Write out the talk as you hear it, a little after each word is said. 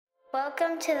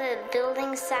Welcome to the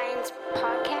Building Science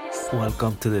Podcast.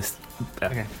 Welcome to this.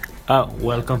 Okay.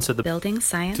 Welcome to the Building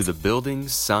Science To the Building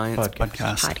Science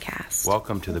Podcast.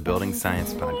 Welcome to the Building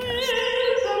Science Podcast.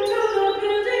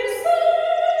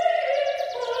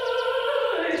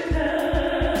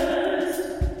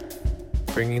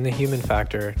 Bringing the human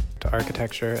factor to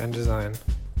architecture and design.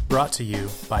 Brought to you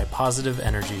by Positive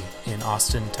Energy in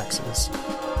Austin, Texas.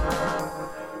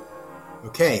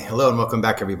 Okay, hello and welcome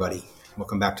back, everybody.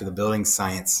 Welcome back to the Building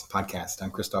Science Podcast.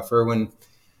 I'm Christoph Irwin,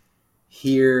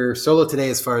 here solo today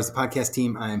as far as the podcast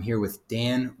team. I am here with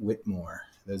Dan Whitmore.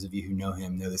 Those of you who know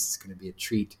him know this is going to be a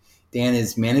treat. Dan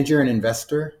is manager and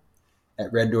investor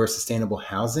at Red Door Sustainable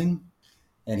Housing,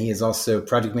 and he is also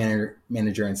project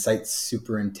manager and site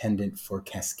superintendent for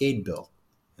Cascade Built,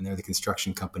 and they're the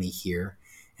construction company here.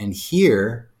 And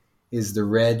here is the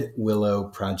Red Willow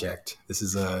project. This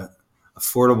is a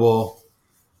affordable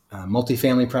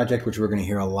multifamily project, which we're going to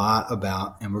hear a lot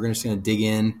about, and we're just going to dig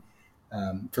in.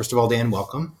 First of all, Dan,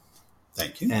 welcome.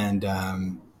 Thank you. And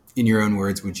in your own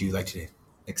words, would you like to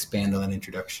expand on that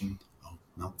introduction? Oh,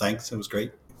 no, thanks. It was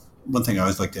great. One thing I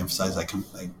always like to emphasize, I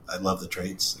love the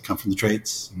trades. I come from the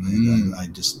trades. I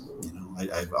just,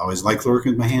 I've always liked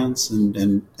working with my hands and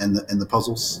the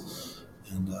puzzles.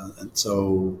 And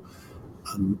so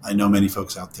I know many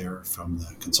folks out there from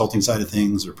the consulting side of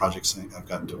things or projects. I've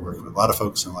gotten to work with a lot of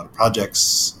folks on a lot of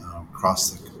projects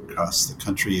across the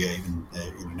country, even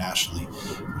internationally,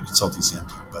 from a consulting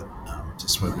standpoint. But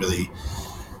just what really,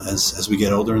 as we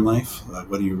get older in life,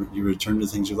 what do you return to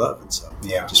things you love? And so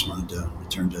I just wanted to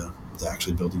return to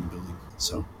actually building a building.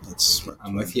 So that's what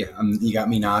I'm with you. You got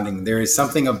me nodding. There is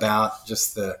something about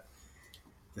just the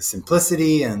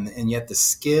simplicity and yet the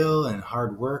skill and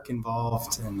hard work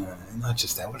involved, and not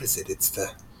just that. What is it?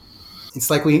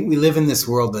 It's like we live in this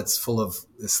world that's full of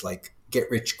this like get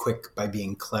rich quick by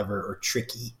being clever or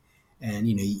tricky, and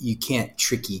you can't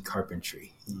tricky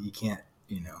carpentry. You can't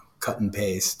cut and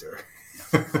paste or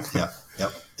Yep.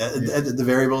 The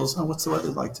variables. Oh, what's the weather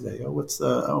like today? What's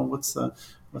the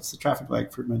traffic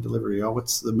like for my delivery?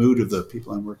 What's the mood of the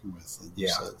people I'm working with? And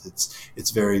so it's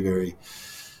very, very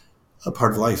a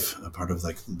part of life, a part of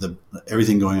like the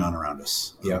everything going on around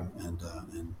us. Yeah.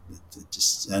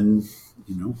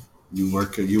 You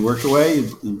work away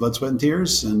in blood, sweat, and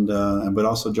tears, but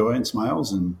also joy and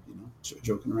smiles and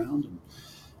joking around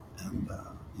and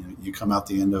you come out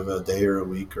the end of a day or a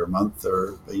week or a month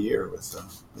or a year with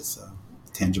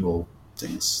tangible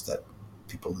things that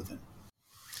people live in.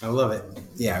 I love it.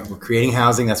 Yeah, we're creating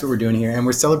housing. That's what we're doing here. And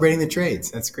we're celebrating the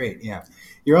trades. That's great. Yeah.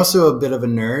 You're also a bit of a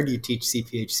nerd. You teach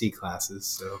CPHC classes.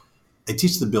 So I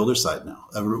teach the builder side now.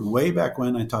 Way back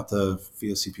when I taught the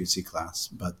FIA CPHC class,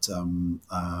 but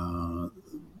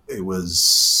it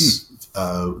was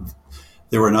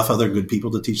there were enough other good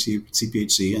people to teach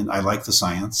CPHC, and I like the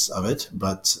science of it,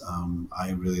 but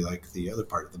I really like the other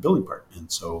part, the building part.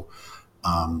 And so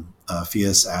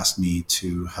FIAS asked me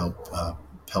to help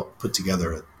put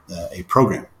together a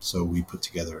program. So we put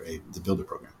together the builder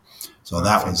program. So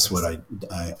that was what I.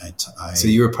 So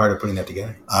you were part of putting that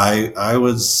together. I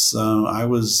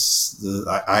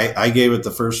gave it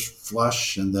the first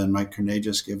flush, and then Mike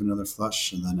Cornelius gave another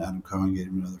flush, and then Adam Cohen gave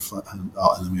another flush, and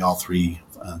then we all three,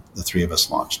 the three of us,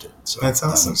 launched it. So that's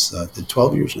awesome. That was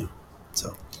 12 years now.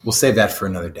 So we'll save that for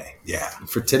another day. Yeah.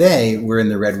 For today, we're in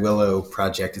the Red Willow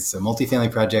project. It's a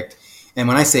multifamily project, and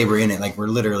when I say we're in it, like we're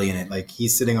literally in it. Like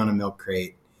he's sitting on a milk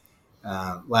crate.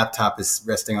 Laptop is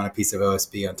resting on a piece of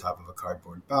OSB on top of a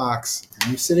cardboard box.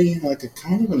 I'm sitting in like a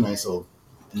kind of a nice old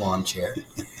lawn chair.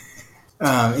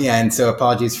 And so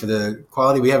apologies for the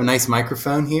quality. We have a nice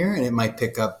microphone here, and it might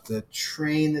pick up the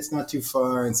train that's not too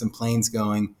far and some planes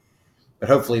going, but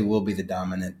hopefully we'll be the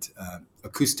dominant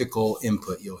acoustical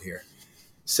input you'll hear.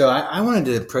 So I wanted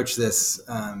to approach this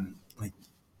like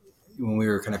when we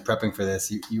were kind of prepping for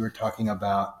this. You were talking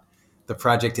about the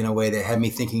project in a way that had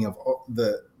me thinking of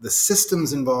the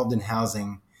systems involved in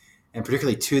housing, and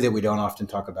particularly two that we don't often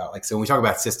talk about. Like, so when we talk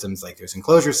about systems, like there's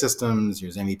enclosure systems,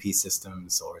 there's MEP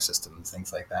systems, solar systems,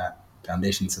 things like that,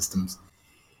 foundation systems.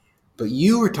 But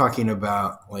you were talking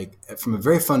about, like, from a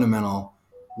very fundamental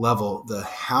level, the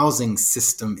housing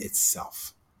system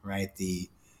itself, right? The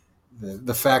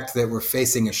fact that we're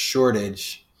facing a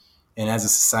shortage, and as a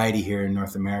society here in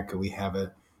North America, we have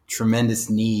a tremendous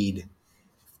need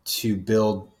to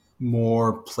build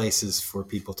more places for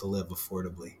people to live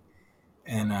affordably.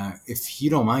 And if you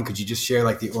don't mind, could you just share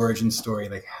like the origin story,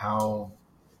 like how,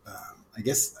 I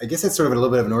guess that's sort of a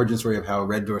little bit of an origin story of how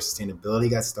Red Door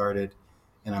Sustainability got started.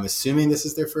 And I'm assuming this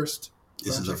is their first project?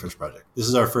 This is our first project. This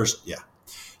is our first, yeah.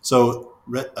 So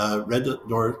Red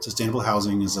Door Sustainable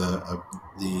Housing is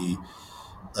the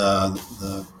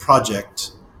the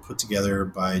project put together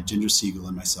by Ginger Siegel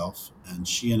and myself, and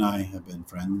she and I have been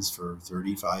friends for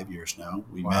 35 years now.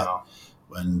 We met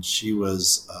when she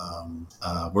was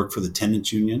worked for the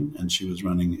tenants union, and she was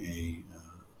running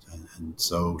and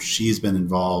so she's been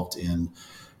involved in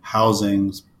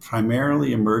housing,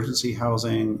 primarily emergency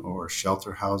housing or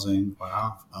shelter housing,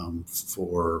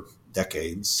 for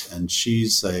decades. And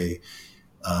she's a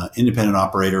independent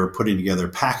operator putting together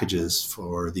packages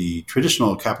for the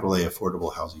traditional capital A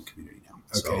affordable housing community now.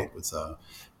 Okay. So with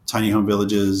tiny home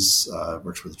villages,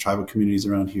 works with the tribal communities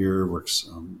around here,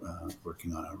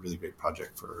 working on a really great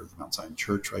project for the Mount Zion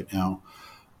Church right now,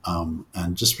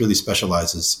 and just really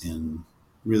specializes in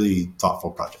really thoughtful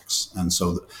projects. And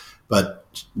so, but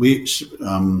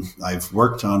I've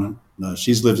worked on,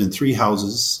 she's lived in 3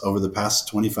 houses over the past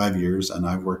 25 years, and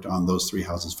I've worked on those 3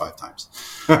 houses 5 times.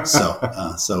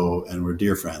 And we're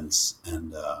dear friends.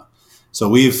 And so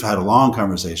we've had a long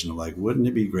conversation of like, wouldn't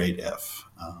it be great if,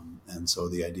 and so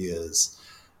the idea is,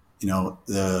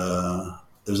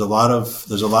 there's a lot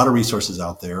of resources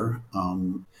out there.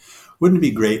 Wouldn't it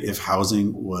be great if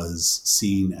housing was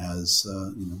seen as,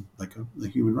 like a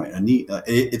human right, a need?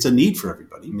 It's a need for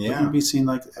everybody. Yeah. Wouldn't it be seen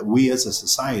like we as a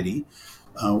society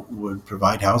would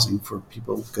provide housing for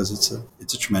people, because it's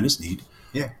a tremendous need.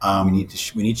 Yeah, we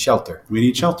need shelter. We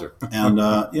need shelter, and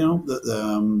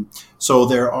so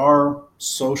there are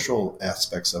social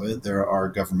aspects of it. There are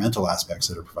governmental aspects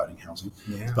that are providing housing.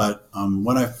 Yeah. But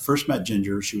when I first met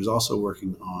Ginger, she was also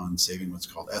working on saving what's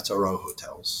called SRO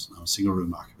hotels, single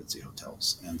room occupancy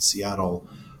hotels, and Seattle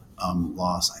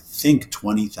lost, I think,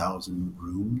 20,000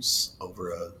 rooms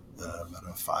over about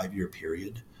a 5-year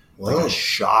period. Whoa. Like a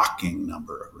shocking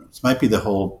number of rooms. Might be the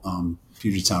whole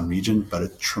Puget Sound region, but a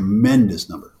tremendous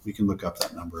number. We can look up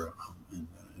that number and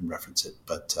reference it.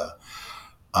 But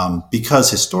because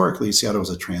historically Seattle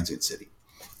was a transit city,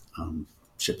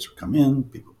 ships would come in,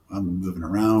 people moving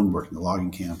around, working the logging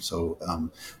camp. So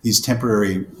these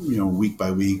temporary, week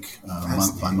by week,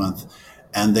 month by month,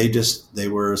 and they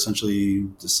were essentially,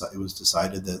 it was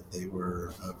decided that they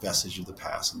were a vestige of the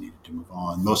past and needed to move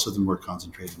on. Most of them were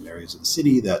concentrated in areas of the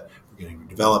city that were getting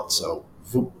redeveloped, so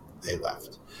they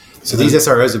left. So these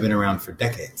SROs have been around for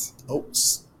decades. Oh,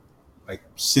 like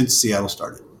since Seattle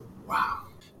started. Wow.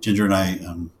 Ginger and I,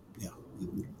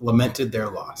 lamented their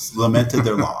loss.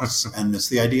 And it's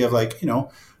the idea of like,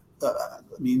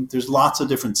 there's lots of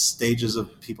different stages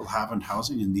of people having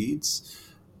housing and needs.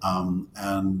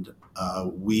 And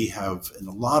we have, in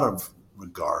a lot of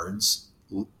regards,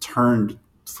 turned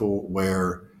for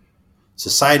where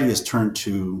society has turned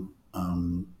to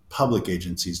public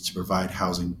agencies to provide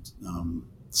housing,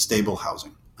 stable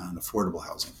housing and affordable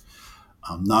housing.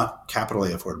 Not capital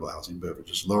A affordable housing, but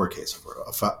just lowercase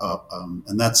affordable.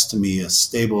 And that's, to me, a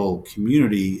stable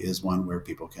community is one where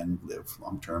people can live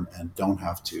long term and don't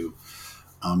have to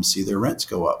see their rents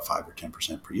go up 5 or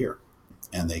 10% per year.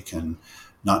 And they can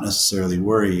not necessarily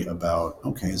worry about,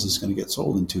 okay, is this going to get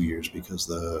sold in 2 years because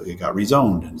it got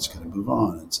rezoned and it's going to move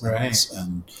on,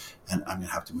 and I'm going to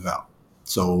have to move out.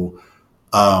 So,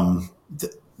 there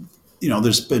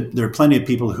are plenty of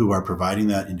people who are providing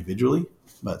that individually,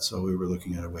 but so we were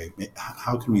looking at a way,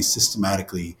 how can we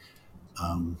systematically,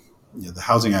 the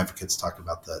housing advocates talk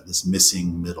about this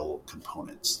missing middle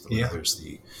components. There's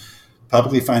the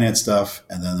publicly financed stuff,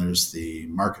 and then there's the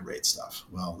market rate stuff.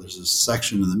 Well, there's this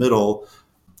section in the middle,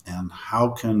 and how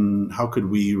could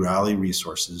we rally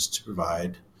resources to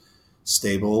provide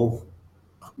stable,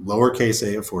 lowercase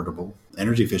a affordable,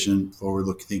 energy efficient, forward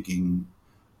thinking,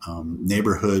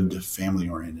 neighborhood, family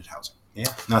oriented housing.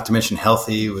 Yeah. Not to mention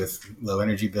healthy with low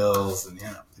energy bills, and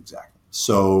exactly.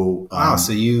 So wow.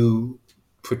 So you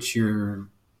put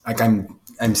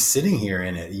I'm sitting here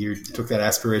in it. You took that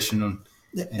aspiration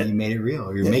and you made it real,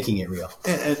 or you're making it real.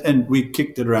 And we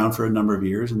kicked it around for a number of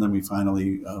years, and then we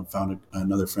finally found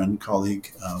another friend,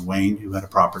 colleague, Wayne, who had a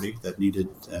property that needed,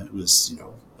 it was,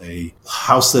 a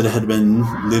house that had been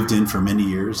lived in for many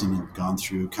years and had gone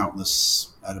through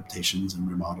countless adaptations and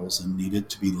remodels and needed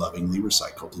to be lovingly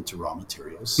recycled into raw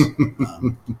materials.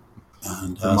 And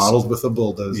modeled with a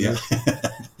bulldozer.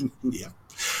 Yeah.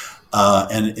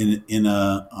 And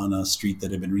on a street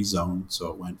that had been rezoned, so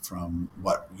it went from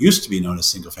what used to be known as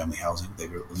single-family housing. They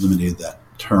eliminated that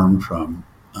term from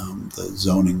the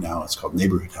zoning. Now it's called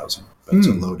neighborhood housing, but it's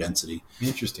a low density.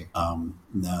 Interesting.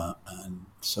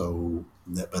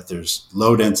 But there's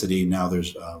low density now.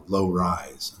 There's low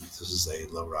rise, and this is a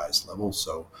low rise level.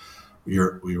 So we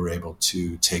were able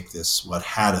to take this, what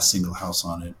had a single house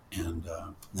on it, and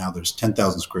now there's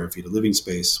 10,000 square feet of living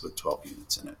space with 12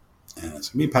 units in it. And it's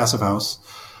going to be a passive house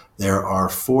There are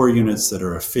 4 units that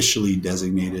are officially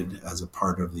designated as a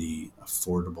part of the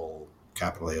affordable,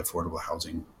 capital A affordable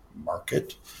housing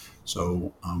market.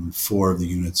 So 4 of the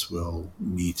units will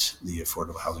meet the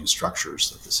affordable housing structures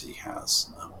that the city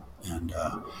has.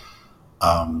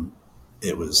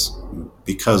 It was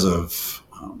because of,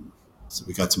 so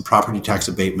we got some property tax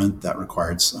abatement that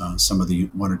required some of the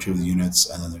 1 or 2 of the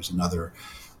units, and then there's another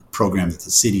program that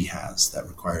the city has that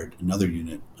required another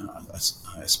unit.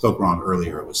 I spoke wrong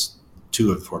earlier. It was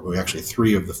 2 of the 4, but actually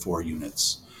 3 of the 4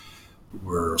 units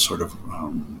were sort of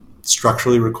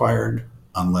structurally required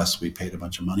unless we paid a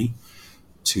bunch of money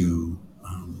to,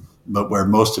 but where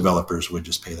most developers would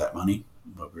just pay that money.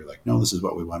 But we're like, no, this is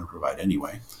what we want to provide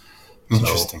anyway.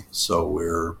 Interesting. So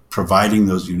we're providing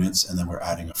those units, and then we're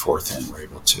adding a 4th in. We're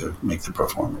able to make the pro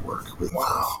forma work with.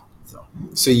 Wow.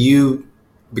 So you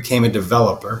became a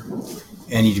developer,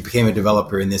 and you became a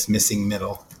developer in this missing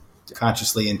middle,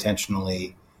 consciously,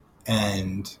 intentionally,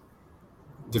 and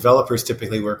developers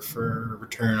typically work for a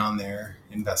return on their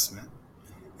investment.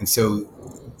 And so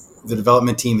the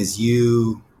development team is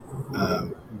you,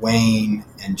 Wayne,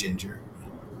 and Ginger,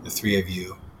 the 3 of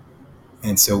you.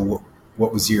 And so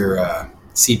what was your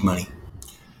seed money?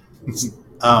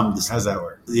 How's that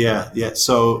work? Yeah.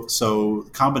 So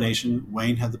combination.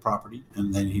 Wayne had the property,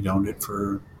 and then he'd owned it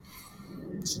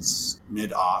since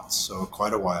mid-aughts, so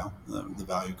quite a while. The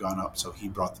value had gone up, so he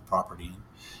brought the property in.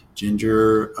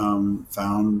 Ginger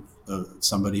found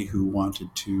somebody who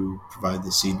wanted to provide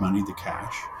the seed money, the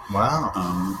cash. Wow.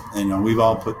 And we've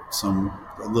all put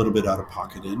a little bit out of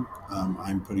pocket in.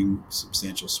 I'm putting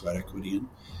substantial sweat equity in.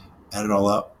 Add it all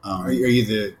up. Are you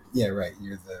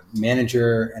you're the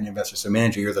manager and investor. So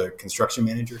manager, you're the construction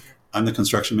manager? I'm the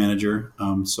construction manager.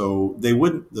 So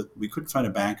we couldn't find a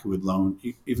bank who would loan,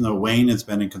 even though Wayne has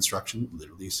been in construction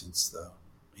literally since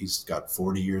he's got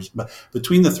 40 years. But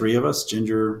between the 3 of us,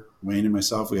 Ginger, Wayne, and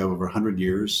myself, we have over 100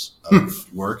 years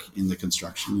of work in the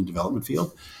construction and development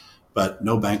field. But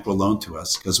no bank will loan to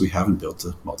us because we haven't built a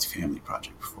multifamily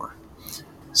project before.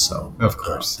 So of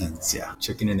course,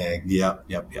 chicken and egg. Yep.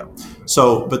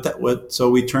 So, so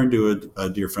we turned to a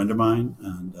dear friend of mine,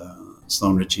 and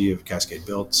Sloan Ritchie of Cascade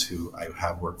Built, who I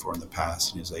have worked for in the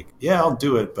past, and he's like, "Yeah, I'll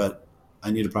do it, but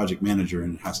I need a project manager,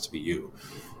 and it has to be you."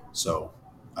 So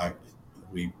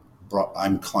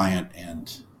I'm client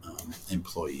and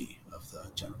employee of the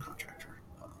general contractor.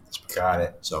 Got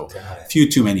it. So a few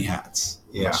too many hats,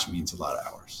 which means a lot of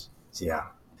hours. Yeah.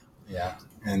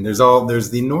 And there's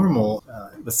the normal,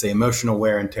 let's say, emotional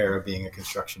wear and tear of being a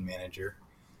construction manager.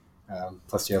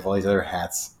 Plus you have all these other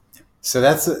hats. So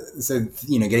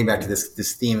getting back to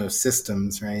this theme of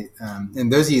systems, right?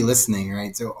 And those of you listening,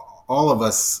 right? So all of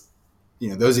us,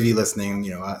 those of you listening,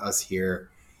 us here,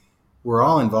 we're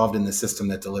all involved in the system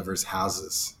that delivers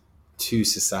houses to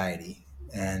society.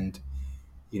 And,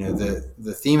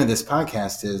 the theme of this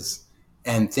podcast is,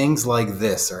 and things like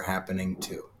this are happening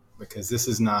too, because this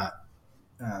is not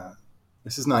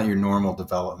your normal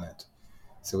development.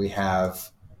 So we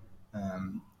have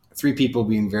 3 people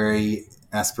being very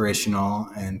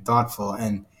aspirational and thoughtful,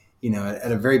 and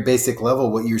at a very basic level,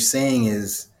 what you're saying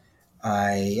is,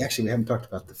 we haven't talked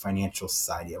about the financial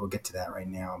side yet. We'll get to that right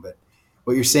now, but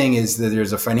what you're saying is that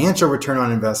there's a financial return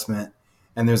on investment,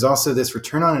 and there's also this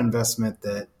return on investment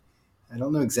that I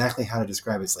don't know exactly how to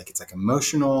describe it. It's like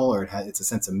emotional, or it's a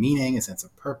sense of meaning, a sense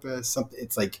of purpose. Something.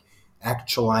 It's like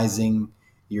actualizing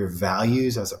your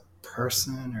values as a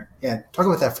person. Talk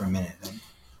about that for a minute.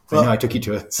 I know I took you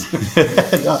to it.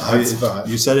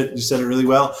 You said it really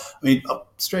well. I mean,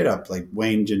 straight up, like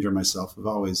Wayne, Ginger, myself, we've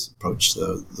always approached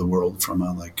the world from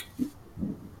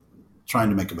trying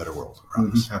to make a better world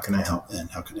around us. How can I help?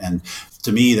 And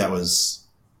to me, that was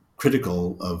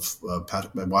critical of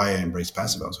why I embraced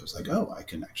passive house. I was like, I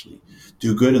can actually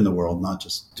do good in the world, not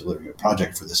just delivering a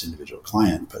project for this individual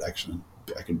client, but actually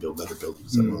I can build better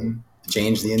buildings that will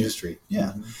change the industry.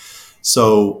 Yeah.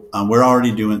 So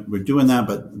we're doing that,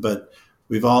 but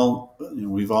we've all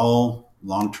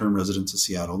long-term residents of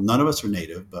Seattle. None of us are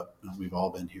native, but we've all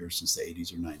been here since the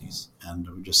 80s or 90s, and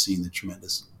we've just seen the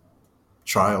tremendous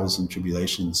trials and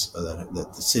tribulations that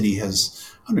the city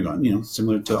has undergone.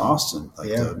 Similar to Austin,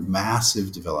 the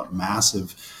massive development,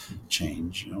 massive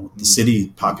change. The city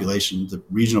population, the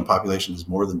regional population, has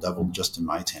more than doubled just in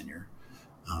my tenure,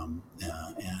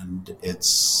 and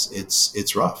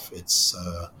it's rough. It's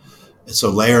so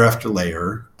layer after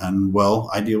layer, and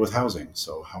I deal with housing.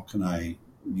 So how can I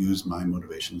use my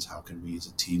motivations? How can we as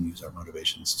a team use our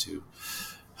motivations to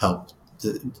help?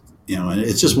 And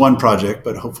it's just one project,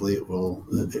 but hopefully it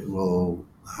will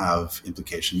have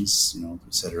implications. I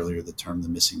said earlier the term the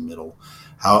missing middle.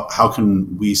 How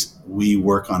can we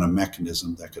work on a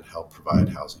mechanism that could help provide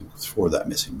housing for that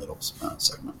missing middle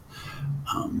segment?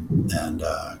 And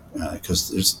because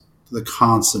there's the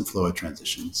constant flow of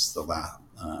transitions,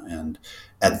 and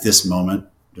at this moment,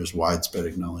 there's widespread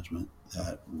acknowledgement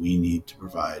that we need to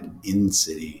provide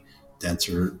in-city,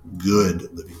 denser, good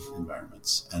living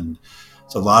environments. And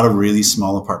it's a lot of really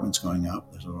small apartments going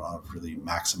up. There's a lot of really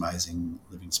maximizing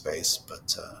living space,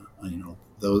 but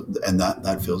and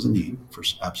that fills a need for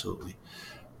absolutely,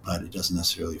 but it doesn't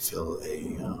necessarily fill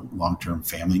a long-term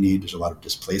family need. There's a lot of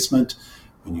displacement.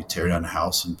 When you tear down a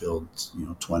house and build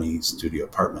 20 studio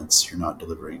apartments, you're not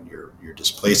delivering. You're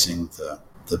displacing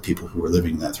the people who are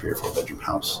living in that 3 or 4 bedroom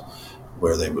house.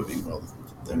 Where are they moving? Well,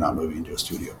 they're not moving into a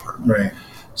studio apartment. Right.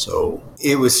 So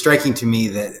it was striking to me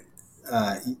that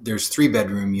there's 3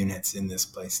 bedroom units in this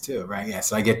place too, right? Yeah.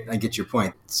 So I get your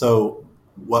point. So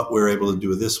what we're able to do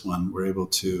with this one, we're able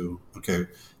to,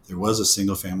 there was a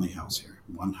single family house here,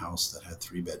 one house that had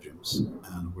 3 bedrooms,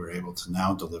 and we're able to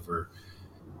now deliver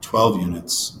 12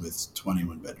 units with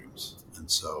 21 bedrooms. And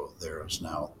so there's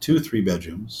now 2 3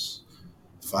 bedrooms,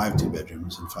 5 2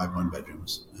 bedrooms, and 5 1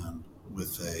 bedrooms. And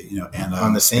with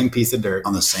on the same piece of dirt.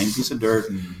 On the same piece of dirt.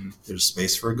 Mm-hmm. There's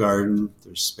space for a garden.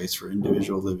 There's space for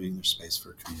individual living. There's space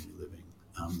for community living.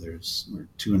 We're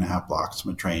 2.5 blocks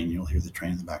from a train. You'll hear the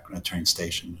train in the background, a train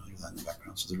station. You'll hear that in the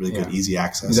background. So there's really good, easy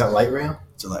access. Is that light rail?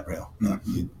 It's a light rail.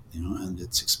 Mm-hmm. And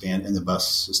it's expanded, and the bus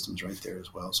system's right there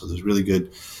as well. So there's really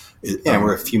good.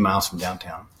 We're a few miles from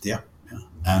downtown. Yeah.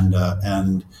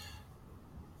 And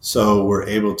so we're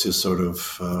able to sort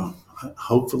of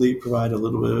hopefully provide a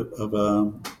little bit of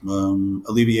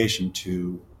alleviation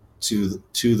to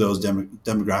those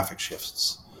demographic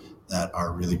shifts that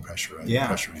are really pressuring.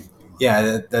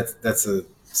 Yeah, that's a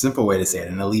simple way to say it.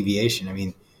 An alleviation. I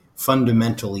mean,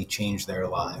 fundamentally change their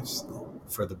lives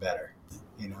for the better.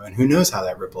 And who knows how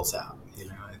that ripples out.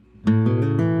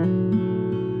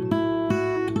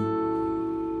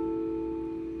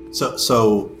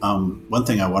 So one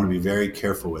thing I want to be very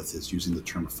careful with is using the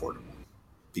term affordable,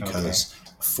 because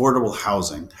affordable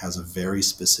housing has a very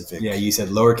specific. Yeah, you said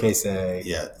lowercase a.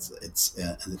 Yeah, it's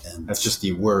and that's just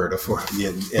the word affordable.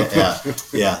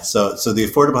 Yeah. So the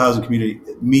affordable housing community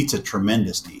meets a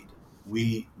tremendous need.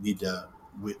 We need to.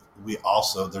 We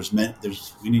also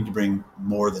we need to bring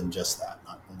more than just that,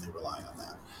 not only rely on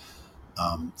that.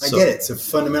 I get it. So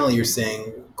fundamentally, you're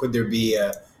saying, could there be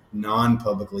a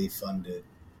non-publicly funded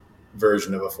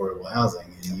version of affordable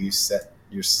housing? And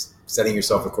you're setting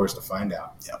yourself a course to find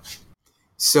out. Yeah.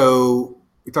 So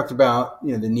we talked about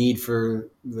the need for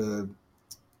the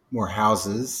more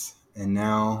houses, and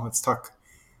now let's talk.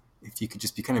 If you could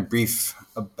just be kind of brief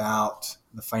about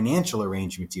the financial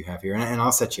arrangements you have here, and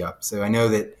I'll set you up. So I know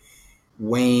that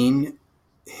Wayne,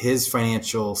 his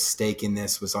financial stake in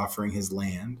this was offering his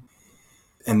land.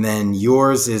 And then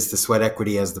yours is the sweat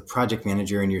equity as the project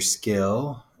manager and your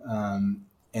skill. And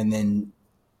then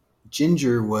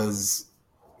Ginger was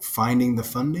finding the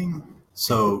funding.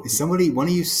 So is one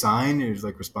of you sign or is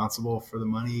responsible for the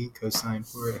money, co-sign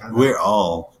for it? We're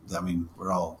all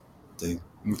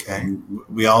okay.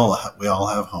 We all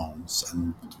have homes,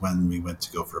 and when we went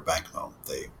to go for a bank loan,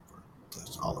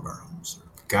 all of our homes.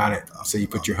 Got it. So you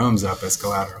put your homes up as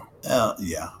collateral.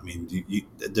 Yeah. I mean,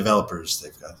 developers,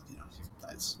 they've got,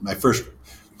 it's my first.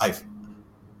 I've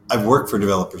worked for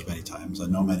developers many times. I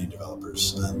know many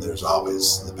developers, and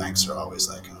the banks are always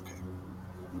like,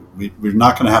 okay, we're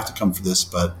not going to have to come for this,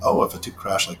 but if a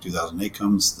crash like 2008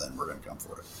 comes, then we're going to come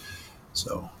for it.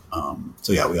 So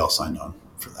yeah, we all signed on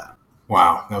for that.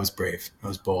 Wow, that was brave. That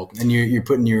was bold. And you're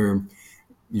putting your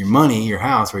money, your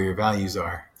house, where your values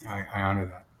are. I honor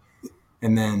that.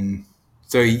 And then,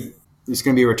 so there's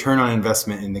going to be a return on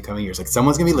investment in the coming years.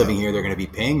 Someone's going to be living here. They're going to be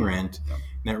paying rent. Yeah.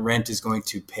 And that rent is going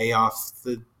to pay off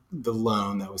the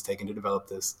loan that was taken to develop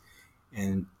this.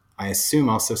 And I assume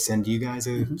also send you guys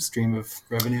a stream of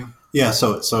revenue. Yeah.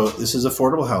 So this is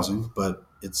affordable housing, but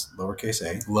it's lowercase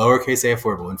a. Lowercase a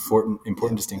affordable.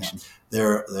 Important distinction.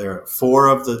 There are four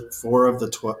of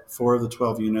the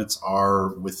 12 units are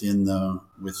within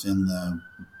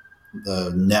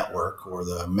the network or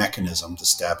the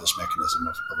established mechanism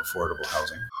of affordable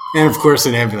housing. And of course,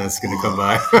 an ambulance is going to come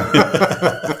by.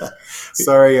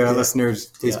 Sorry, listeners,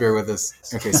 please bear with us.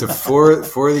 Okay, so four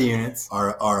of the units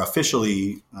are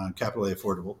officially capital A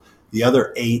affordable. The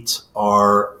other 8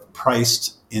 are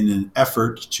priced in an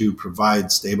effort to provide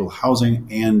stable housing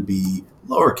and be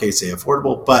lowercase a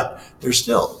affordable, but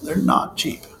they're not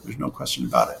cheap. There's no question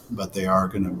about it. But they're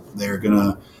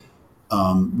gonna.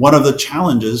 One of the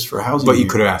challenges for housing. But you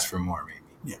could have asked for more, maybe.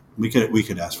 Yeah, we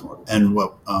could ask for it, and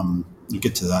what we'll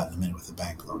get to that in a minute with the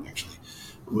bank loan. Actually,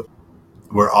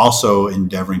 we're also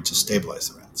endeavoring to stabilize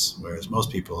the rents, whereas most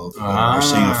people are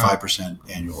seeing a 5%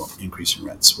 annual increase in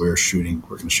rents. We're going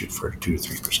to shoot for 2 to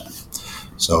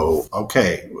 3%. So,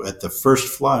 okay, at the first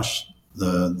flush,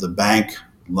 the bank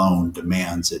loan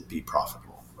demands it be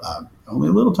profitable. Only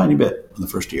a little tiny bit in the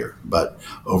first year, but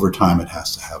over time it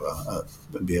has to have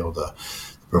be able to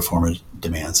perform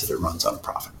demands that it runs on a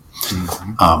profit.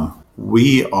 Mm-hmm.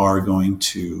 We are going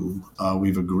to,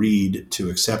 we've agreed to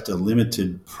accept a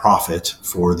limited profit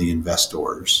for the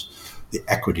investors, the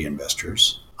equity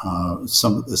investors,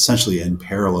 essentially in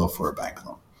parallel for a bank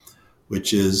loan,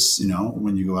 which is,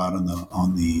 when you go out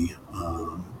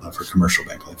for commercial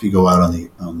bank loan, if you go out on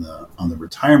the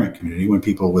retirement community, when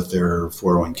people with their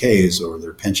 401ks or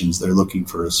their pensions, they're looking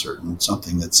for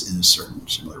something that's in a certain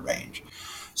similar range.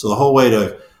 So the whole way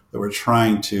that we're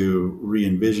trying to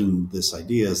re-envision this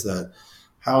idea is that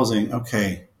housing,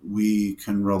 okay, we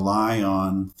can rely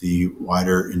on the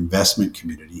wider investment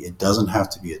community. It doesn't have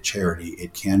to be a charity.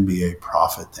 It can be a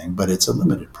profit thing, but it's a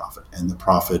limited profit. And the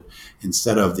profit,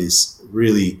 instead of this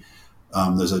really, a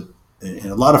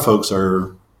lot of folks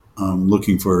are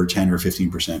looking for 10 or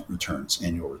 15% returns,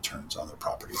 annual returns on their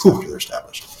properties after they're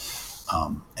established.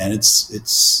 And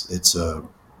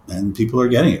and people are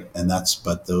getting it. And that's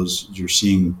why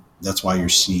you're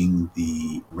seeing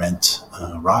the rent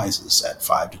rises at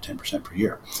 5 to 10% per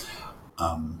year.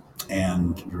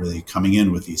 And really coming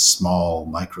in with these small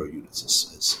micro units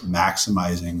is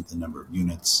maximizing the number of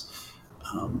units,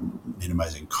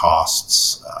 minimizing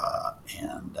costs,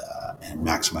 and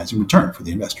maximizing return for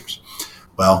the investors.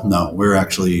 Well, no, we're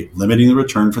actually limiting the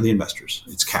return for the investors.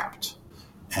 It's capped.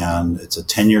 And it's a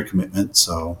 10-year commitment.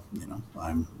 So,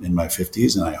 I'm in my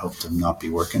 50s and I hope to not be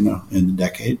working in a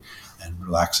decade and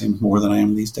relaxing more than I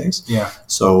am these days. Yeah.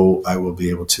 So I will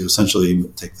be able to essentially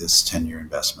take this 10-year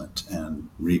investment and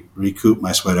recoup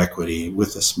my sweat equity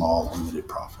with a small limited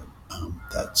profit.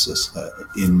 That's just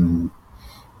in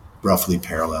roughly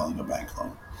paralleling a bank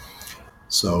loan.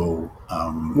 So,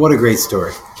 what a great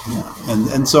story. Yeah.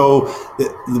 And so,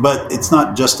 but it's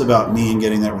not just about me and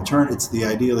getting that return. It's the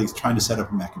idea of trying to set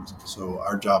up a mechanism. So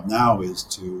our job now is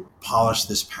to polish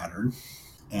this pattern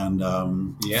and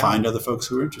find other folks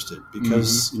who are interested,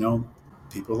 because,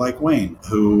 people like Wayne,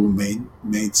 who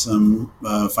made some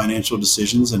financial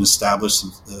decisions and established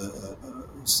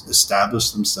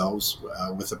themselves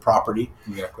with a property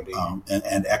and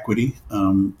equity,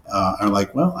 are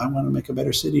like, well, I want to make a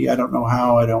better city. I don't know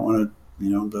how. I don't want to,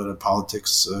 go to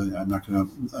politics. They're not going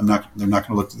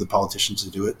to look to the politicians to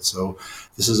do it. So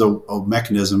this is a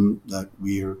mechanism that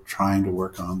we are trying to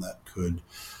work on that could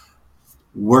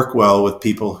work well with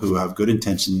people who have good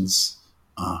intentions,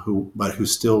 who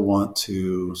still want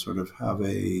to sort of have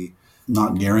a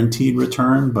not guaranteed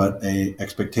return, but a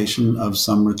expectation of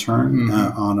some return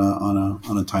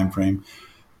on a time frame.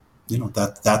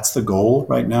 That's the goal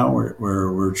right now.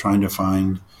 We're trying to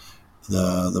find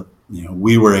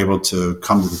we were able to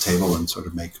come to the table and sort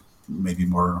of make maybe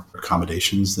more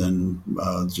accommodations than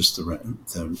just the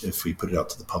rent, if we put it out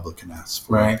to the public and ask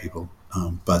for people.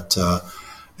 But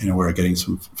we're getting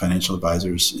some financial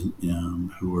advisors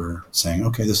who were saying,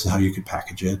 okay, this is how you could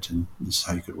package it and this is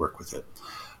how you could work with it.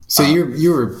 So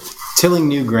you were tilling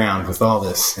new ground with all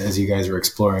this as you guys were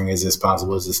exploring, is this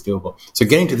possible, is this doable? So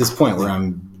getting to this point where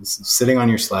I'm sitting on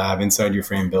your slab inside your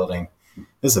frame building,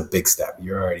 this is a big step.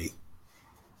 You already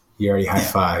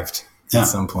high-fived at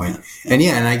some point.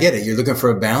 Yeah. And I get it. You're looking for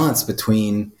a balance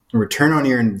between return on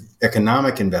your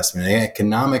economic investment,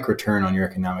 economic return on your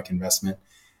economic investment,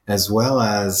 as well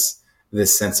as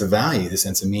this sense of value, this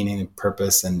sense of meaning and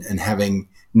purpose, and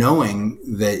knowing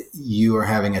that you are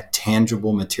having a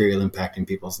tangible material impact in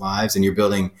people's lives, and you're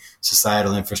building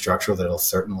societal infrastructure that'll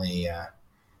certainly,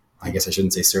 I guess I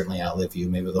shouldn't say certainly outlive you.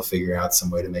 Maybe they'll figure out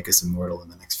some way to make us immortal in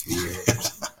the next few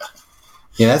years.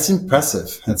 Yeah, that's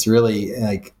impressive. That's really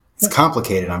it's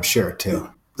complicated, I'm sure, too.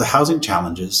 The housing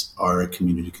challenges are a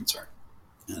community concern.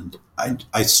 And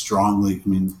I strongly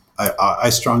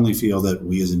feel that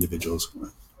we as individuals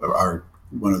are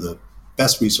one of the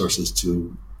best resources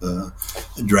to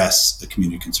address the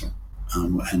community concern.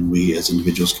 And we as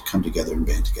individuals can come together and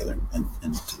band together and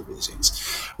deliver these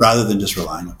things, rather than just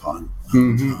relying upon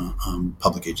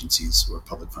public agencies or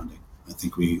public funding. I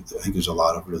think there's a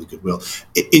lot of really goodwill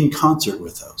in concert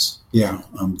with those. Yeah,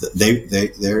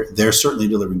 they're certainly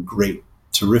delivering great,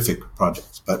 terrific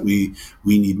projects, but we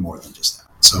need more than just that.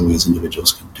 So we as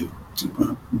individuals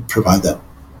can provide that.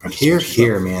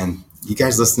 Here, man. You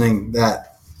guys listening?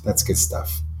 That's good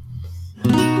stuff.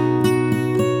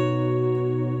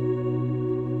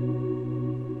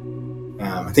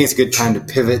 I think it's a good time to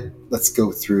pivot. Let's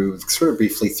go through sort of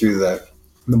briefly through the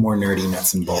more nerdy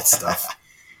nuts and bolts stuff.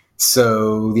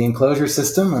 So the enclosure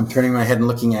system, I'm turning my head and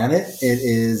looking at it. It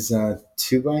is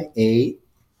 2x8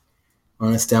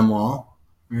 on a stem wall,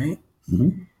 right?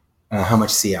 Mm-hmm. How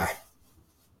much CI?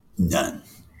 None.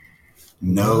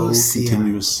 No CI.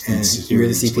 continuous. And you're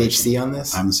the CPHC on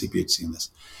this? I'm the CPHC on this.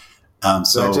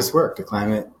 So that just worked. The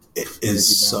climate it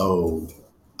is so.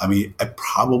 I mean, I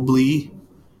probably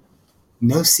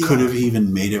no CI. could have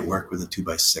even made it work with a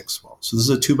 2x6 wall. So this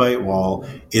is a 2x8 wall.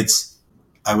 It's,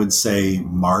 I would say,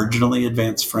 marginally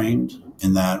advanced framed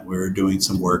in that we're doing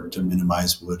some work to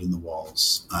minimize wood in the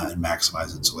walls and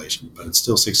maximize insulation. But it's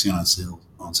still 16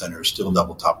 on center, still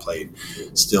double top plate,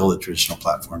 still the traditional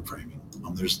platform framing.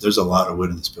 There's a lot of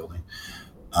wood in this building.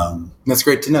 That's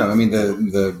great to know. I mean,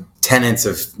 the tenets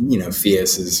of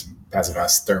FIAS is passive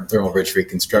house thermal bridge free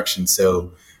construction.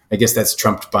 So I guess that's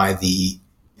trumped by the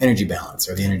energy balance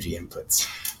or the energy inputs.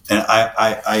 And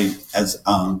I as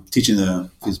teaching the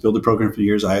FIAS Builder program for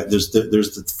years, there's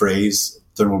the phrase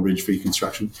thermal bridge free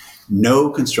construction. No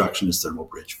construction is thermal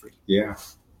bridge free. Yeah,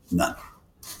 none.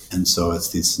 And so it's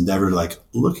this endeavor, like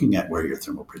looking at where your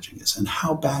thermal bridging is and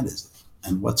how bad is it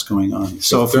and what's going on.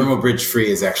 So thermal bridge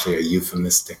free is actually a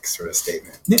euphemistic sort of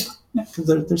statement. Yeah, because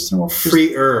there's thermal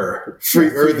freer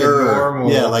than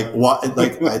normal. Yeah, like what?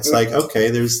 Like it's like okay,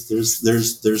 there's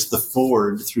the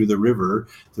ford through the river.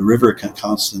 The river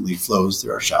constantly flows.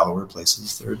 There are shallower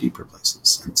places. There are deeper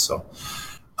places, and so.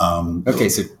 Okay,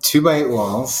 so 2x8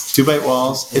 walls. 2x8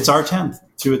 walls. It's R10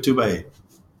 through a 2x8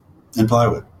 and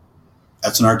plywood.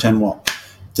 That's an R10 wall.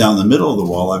 Down the middle of the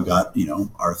wall, I've got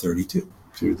R32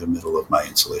 through the middle of my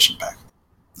insulation pack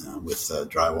with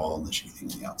drywall and the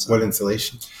sheathing on the outside. What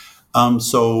insulation?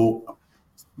 So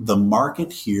the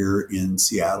market here in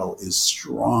Seattle is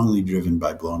strongly driven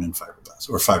by blown-in fiberglass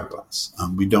or fiberglass.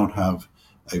 We don't have.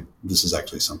 This is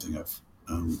actually something I've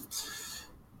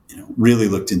really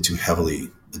looked into heavily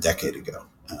a decade ago,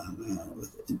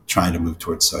 trying to move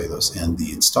towards cellulose, and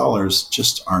the installers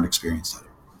just aren't experienced at it.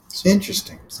 So,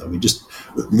 interesting. So we just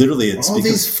literally it's all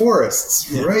these forests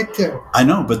right there. I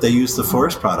know, but they use the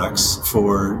forest products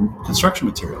for construction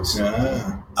materials,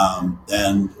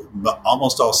 but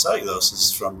almost all cellulose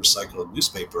is from recycled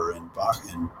newspaper and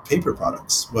paper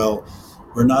products. Well,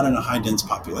 we're not in a high dense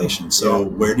population, so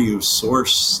where do you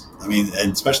source? I mean,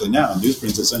 and especially now,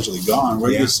 newsprint's essentially gone.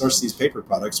 Where do you source these paper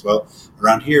products? Well,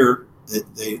 around here,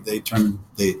 they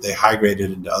high grade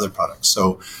it into other products.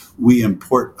 So we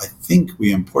import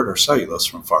our cellulose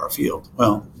from far afield.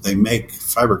 Well, they make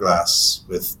fiberglass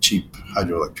with cheap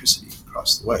hydroelectricity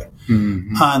across the way,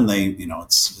 and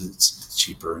it's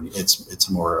cheaper and it's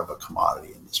more of a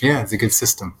commodity industry. Yeah, it's a good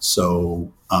system.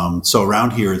 So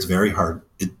around here, it's very hard.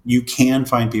 You can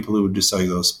find people who would do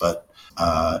cellulose, but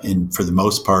for the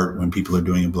most part, when people are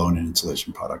doing a blown-in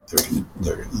insulation product,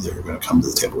 they're going to come to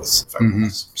the table with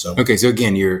fiberglass. So okay, so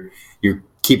again, you're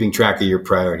keeping track of your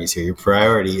priorities here. Your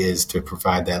priority is to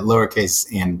provide that lowercase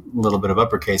and a little bit of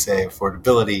uppercase A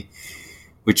affordability,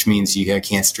 which means you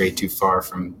can't stray too far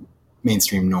from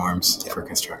mainstream norms for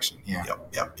construction. Yeah.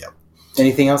 Yep.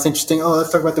 Anything else interesting? Oh,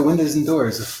 let's talk about the windows and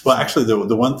doors. Well, actually,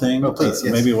 the one thing,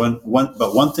 maybe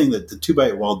one thing that the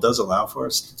 2x8 wall does allow for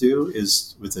us to do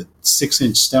is with a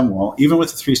 6-inch stem wall, even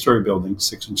with a 3-story building,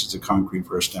 6 inches of concrete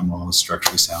for a stem wall is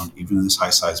structurally sound, even in this high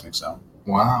seismic zone.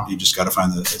 Wow. You just got to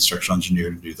find the structural engineer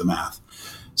to do the math.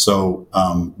 So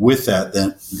with that,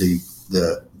 then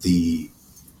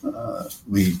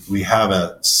we have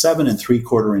a 7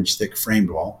 3/4 inch thick framed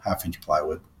wall, 1/2 inch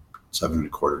plywood, 7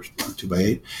 1/4,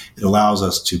 2x8. It allows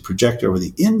us to project over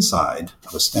the inside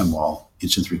of a stem wall, 1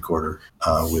 3/4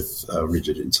 with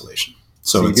rigid insulation.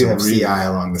 So you do have CI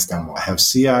along the stem wall. I have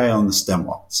CI on the stem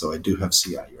wall, so I do have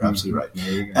CI. You're absolutely right.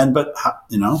 There you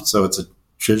go. So it's a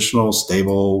traditional,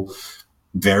 stable,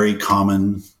 very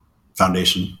common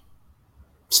foundation,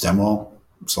 stem wall,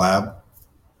 slab,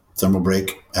 thermal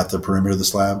break at the perimeter of the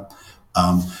slab.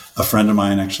 A friend of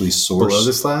mine actually sourced below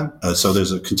the slab. So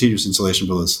there's a continuous insulation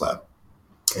below the slab.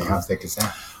 Okay, how thick is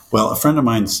that? Well, a friend of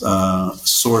mine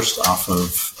sourced off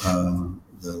of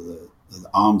the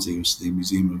OMSI, the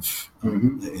Museum of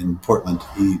in Portland.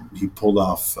 He pulled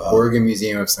off Oregon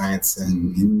Museum of Science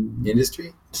and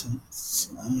Industry.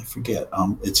 I forget.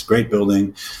 It's a great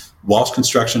building. Walsh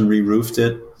Construction re-roofed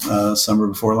it summer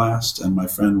before last, and my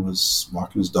friend was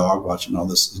walking his dog, watching all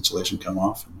this insulation come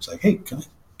off, and was like, "Hey, can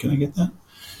I get that?"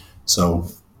 So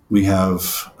we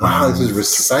have this is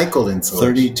recycled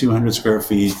insulation. 3,200 square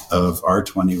feet of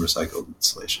R20 recycled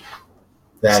insulation.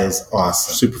 That is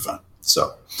awesome. Super fun.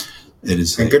 So it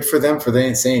is, and good for them for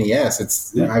saying yes.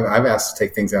 I've asked to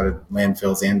take things out of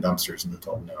landfills and dumpsters and been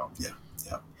told no. Yeah.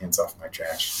 Hands off my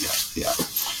trash. Yeah.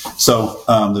 So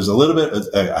there's a little bit.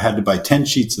 I had to buy 10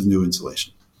 sheets of new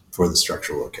insulation for the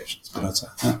structural locations. But that's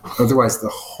Otherwise,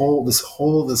 this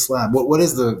whole of the slab. What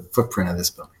is the footprint of this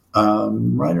building?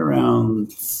 right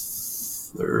around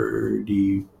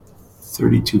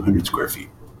 3,200 square feet.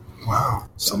 Wow.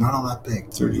 So not all that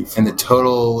big. 30. And the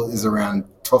total is around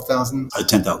 12,000?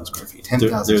 10,000 square feet.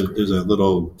 10,000 square feet. There's a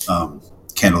little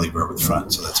cantilever over the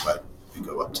front, so that's why we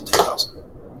go up to 10,000.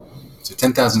 So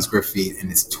 10,000 square feet,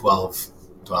 and it's 12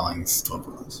 dwellings. 12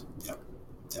 dwellings. Yeah.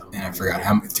 And I forgot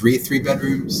how many. Three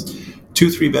bedrooms? 2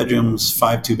 3-bedrooms,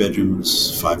 5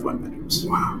 2-bedrooms, 5 1-bedrooms.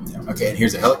 Wow. Yeah. Okay, and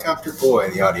here's a helicopter. Boy,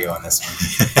 the audio on this one.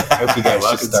 I hope you guys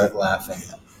should start laughing.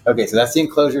 Okay, so that's the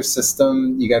enclosure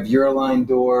system. You got Euroline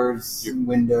doors,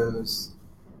 windows.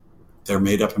 They're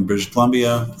made up in British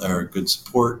Columbia. They're good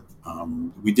support.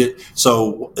 We did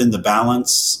so in the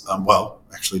balance.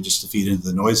 Actually, just to feed into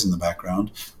the noise in the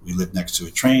background, we live next to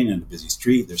a train and a busy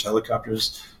street. There's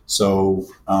helicopters, so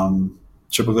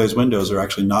triple glazed windows are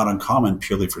actually not uncommon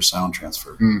purely for sound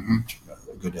transfer. Mm-hmm.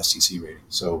 A good SCC rating.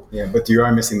 So yeah, but you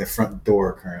are missing the front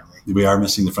door currently. We are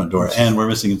missing the front door, and we're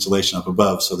missing insulation up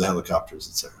above, so the helicopters,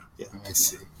 etc. Yeah, I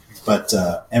see. But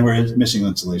and we're missing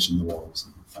insulation in the walls.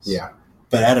 Yeah.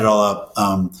 But add it all up,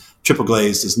 triple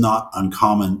glazed is not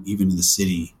uncommon even in the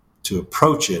city to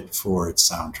approach it for its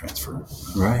sound transfer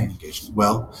engagement.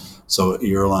 Well, so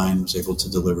Euroline was able to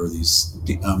deliver these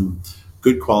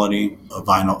good quality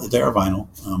vinyl. They are vinyl,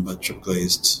 but triple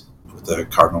glazed with the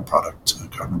Cardinal product,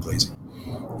 Cardinal glazing.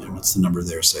 And what's the number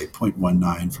there? Say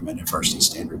 0.19 from NFRC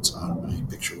standards on my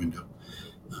picture window.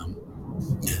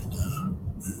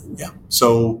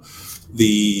 So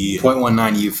the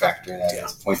 0.19 U factor, that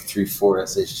is 0.34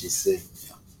 SHGC.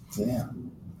 Yeah.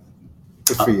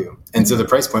 Good for you. And so the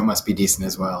price point must be decent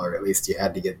as well, or at least you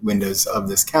had to get windows of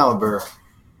this caliber.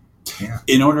 Yeah.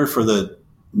 In order for the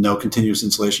no continuous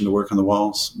insulation to work on the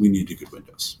walls, we needed good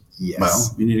windows. Yes.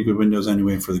 Well, we needed good windows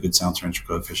anyway for the good sound transfer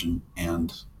coefficient,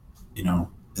 and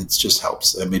it just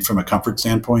helps. I mean, from a comfort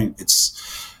standpoint,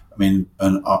 an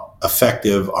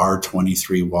effective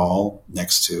R23 wall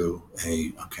next to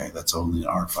that's only an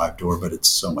R5 door, but it's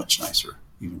so much nicer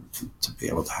even to be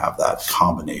able to have that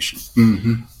combination.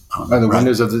 Mm-hmm. Are the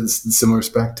windows of the similar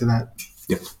spec to that?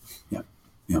 Yep.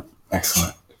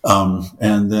 Excellent.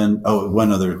 And then,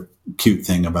 one other cute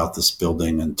thing about this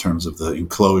building in terms of the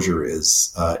enclosure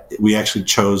is we actually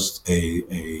chose a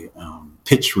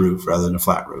pitched roof rather than a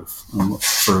flat roof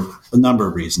for a number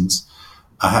of reasons.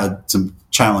 I had some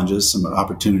challenges, some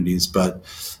opportunities, but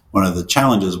one of the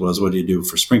challenges was, what do you do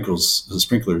for sprinklers,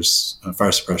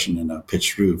 fire suppression in a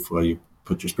pitched roof? Well, you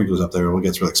put your sprinklers up there. Well, it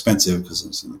gets really expensive because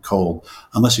it's in the cold,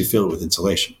 unless you fill it with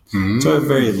insulation. Mm-hmm. So I have a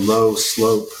very low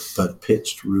slope but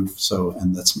pitched roof.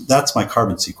 And that's my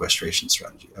carbon sequestration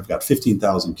strategy. I've got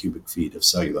 15,000 cubic feet of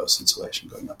cellulose insulation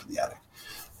going up in the attic,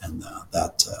 and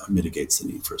that mitigates the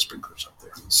need for sprinklers up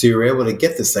there. So you were able to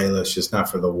get the cellulose, just not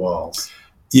for the walls.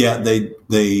 Yeah,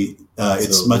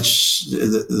 it's much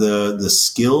the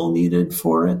skill needed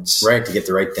for it, right, to get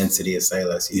the right density of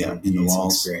cellulose. In the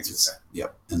walls. Experience with that.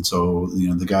 Yep, and so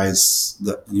the guys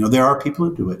there are people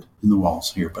who do it in the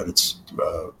walls here, but it's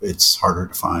harder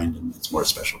to find and it's more a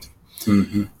specialty.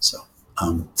 Mm-hmm. It's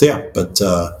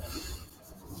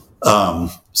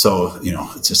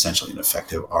essentially an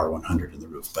effective R100 in the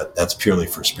roof, but that's purely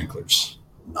for sprinklers,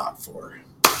 not for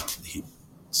the heat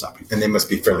stopping. And they must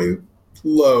be fairly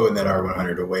low in that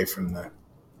R100 away from the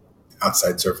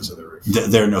outside surface of the roof.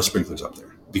 There are no sprinklers up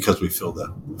there because we filled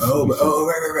that.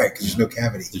 Right. Because there's no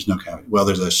cavity. There's no cavity. Well,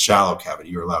 there's a shallow cavity.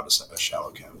 You're allowed a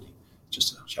shallow cavity,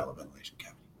 just a shallow ventilation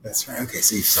cavity. That's right. Okay,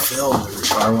 so you filled the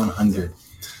roof R100.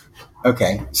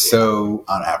 Okay, so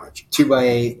on average,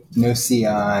 2x8, no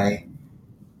CI,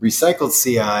 recycled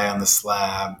CI on the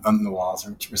slab, on the walls,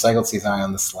 recycled CI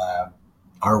on the slab,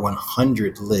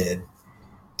 R100 lid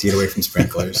to get away from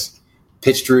sprinklers.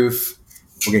 Pitched roof.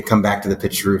 We're going to come back to the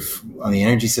pitched roof on the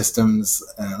energy systems.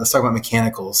 Let's talk about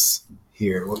mechanicals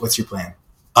here. What's your plan?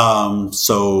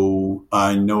 So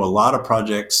I know a lot of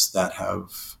projects that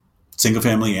have single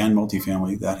family and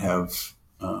multifamily that have,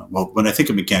 when I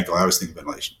think of mechanical, I always think of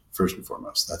ventilation first and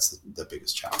foremost. That's the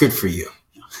biggest challenge. Good for you.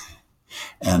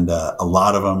 And a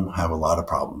lot of them have a lot of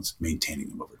problems maintaining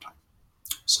them over time.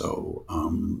 So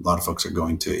a lot of folks are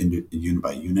going to unit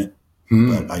by unit,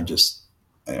 but I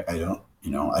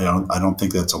don't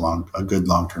think that's a good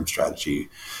long-term strategy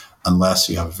unless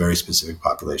you have a very specific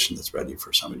population that's ready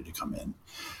for somebody to come in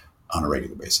on a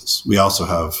regular basis. We're starting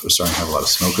to have a lot of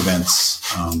smoke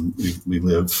events. We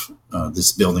live,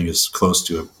 this building is close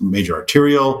to a major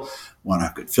arterial, want to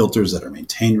have good filters that are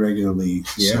maintained regularly.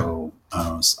 Yeah. So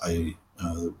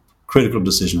critical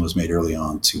decision was made early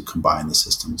on to combine the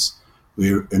systems.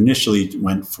 We initially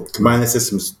went for Combine the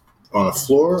systems on a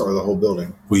floor or the whole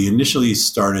building? We initially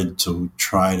started to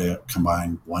try to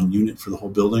combine one unit for the whole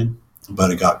building,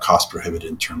 but it got cost prohibitive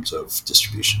in terms of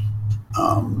distribution.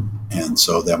 And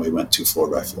so then we went to floor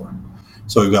by floor.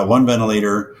 So we've got one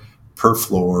ventilator per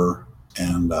floor,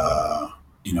 and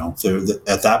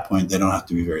at that point they don't have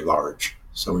to be very large.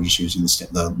 So we're just using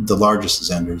the largest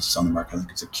is Enders on the market. I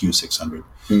think it's a Q600.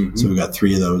 Mm-hmm. So we've got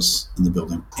 3 of those in the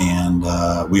building, and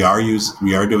we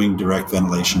are doing direct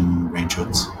ventilation range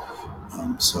hoods.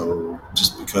 So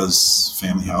just because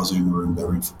family housing, we're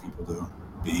endeavoring for people to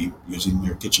be using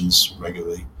their kitchens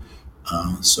regularly.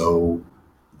 So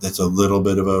that's a little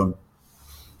bit of a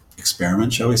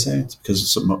experiment, shall we say? It's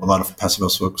because a lot of passive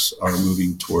house folks are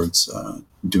moving towards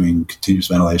doing continuous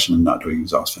ventilation and not doing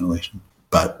exhaust ventilation.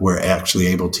 But we're actually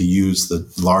able to use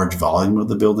the large volume of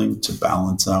the building to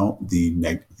balance out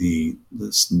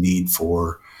this need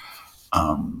for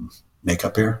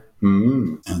makeup air.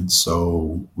 Mm. And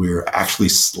so we're actually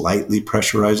slightly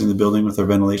pressurizing the building with our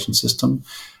ventilation system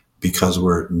because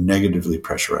we're negatively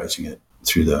pressurizing it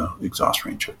through the exhaust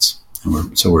range hoods. And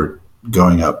we're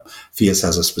going up. FIAS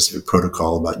has a specific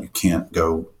protocol about you can't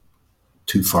go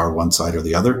too far one side or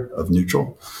the other of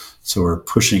neutral. So we're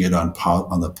pushing it on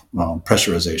the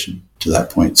pressurization to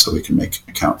that point so we can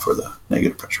account for the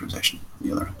negative pressurization on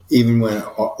the other end. Even when,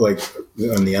 like,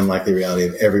 on the unlikely reality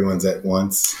of everyone's at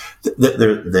once?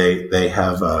 They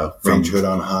have a range hood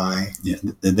on high? Yeah,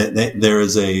 there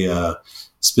is a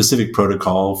specific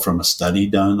protocol from a study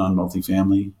done on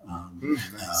multifamily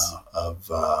nice. Of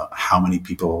how many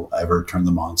people ever turn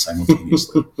them on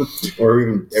simultaneously. Or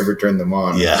even ever turn them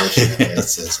on. Yeah,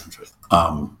 that's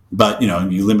but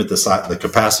you limit the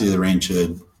capacity of the range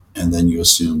hood, and then you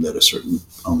assume that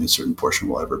only a certain portion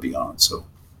will ever be on. So,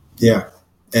 yeah,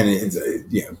 and it's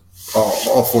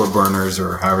all 4 burners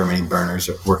or however many burners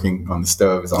are working on the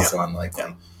stove is also unlikely.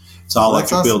 Yeah. It's all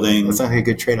electric building. That's not a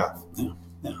good trade-off. Yeah.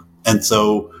 And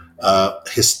so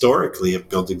historically, if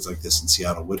buildings like this in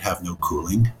Seattle would have no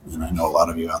cooling, and I know a lot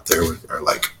of you out there are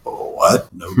like, "Oh, what?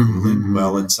 No cooling?"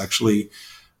 Well, it's actually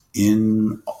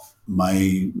in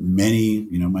my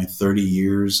 30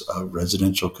 years of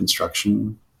residential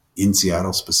construction in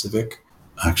Seattle specific,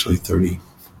 actually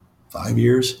 35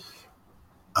 years,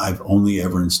 I've only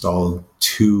ever installed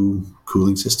 2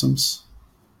 cooling systems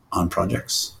on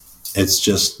projects. It's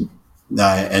just,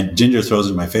 and Ginger throws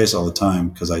it in my face all the time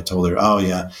because I told her, "Oh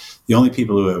yeah, the only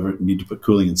people who ever need to put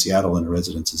cooling in Seattle in a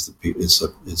residence is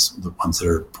the ones that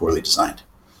are poorly designed,"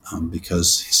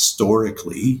 because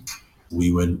historically we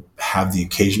would have the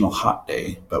occasional hot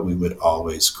day, but we would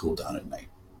always cool down at night.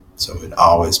 So we'd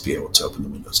always be able to open the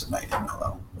windows at night and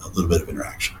allow a little bit of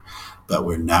interaction. But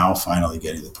we're now finally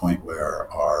getting to the point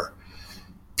where our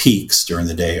peaks during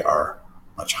the day are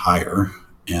much higher,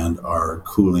 and our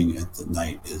cooling at the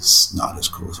night is not as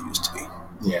cool as it used to be.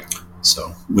 Yeah.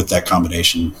 So with that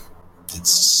combination,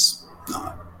 it's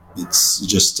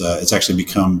actually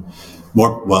become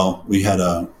more, well, we had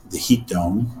the heat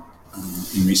dome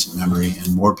in recent memory,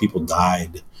 and more people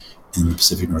died in the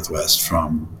Pacific Northwest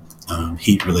from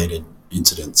heat-related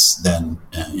incidents than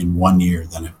in 1 year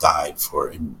than have died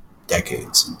in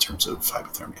decades in terms of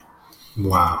hypothermia.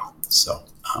 Wow! So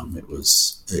it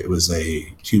was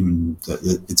a human.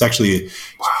 It's actually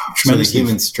So the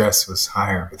human stress was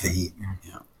higher with the heat.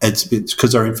 Yeah, it's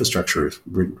because our infrastructure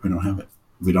we don't have it.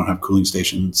 We don't have cooling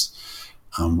stations.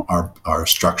 Our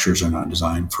structures are not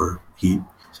designed for heat.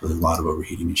 So there's a lot of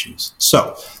overheating issues.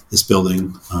 So this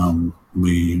building,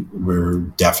 we're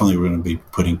definitely going to be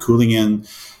putting cooling in.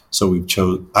 So we've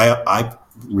chose. I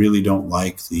really don't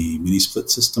like the mini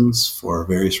split systems for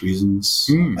various reasons.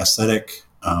 Aesthetic,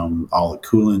 all the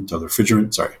coolant or the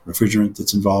refrigerant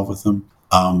that's involved with them.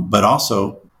 But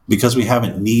also because we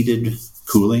haven't needed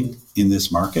cooling in this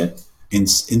market,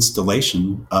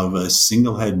 installation of a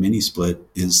single head mini split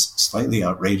is slightly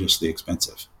outrageously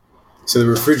expensive. So the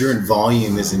refrigerant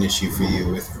volume is an issue for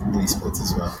you with mini splits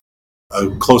as well.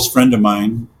 A close friend of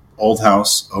mine, old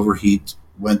house, overheat,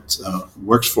 works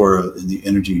in the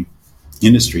energy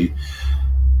industry,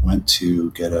 went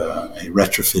to get a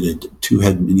retrofitted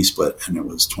 2-head mini split, and it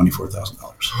was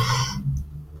 $24,000.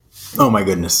 Oh my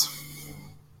goodness.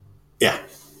 Yeah.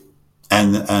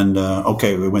 And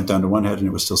okay, we went down to 1 head, and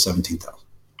it was still $17,000.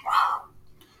 Wow.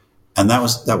 And that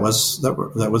was a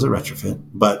retrofit,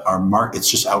 but it's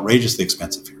just outrageously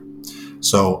expensive here.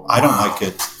 So I don't like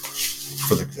it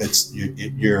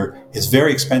it's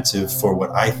very expensive for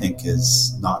what I think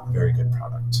is not a very good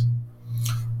product.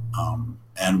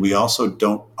 And we also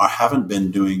haven't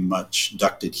been doing much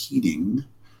ducted heating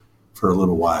for a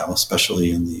little while, especially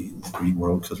in the green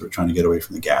world, because we're trying to get away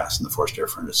from the gas and the forced air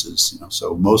furnaces.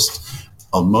 So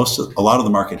a lot of the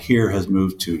market here has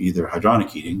moved to either hydronic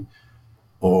heating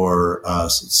or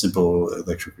simple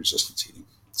electric resistance heating.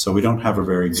 So we don't have a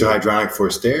very good... So hydronic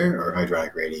forced air or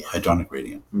hydronic radiant? Hydronic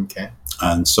radiant. Okay.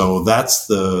 And so that's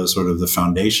the sort of the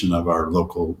foundation of our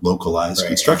localized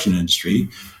construction industry.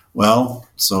 Well,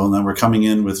 so then we're coming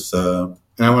in with... and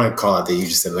I want to call out that you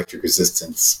just said electric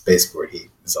resistance baseboard heat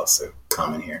is also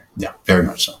common here. Yeah, very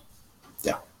much so.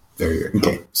 Yeah, very, very common.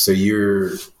 Okay, so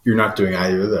you're not doing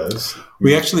either of those.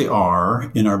 We actually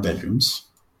are in our bedrooms.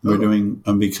 We're doing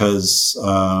because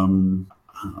I'm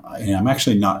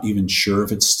actually not even sure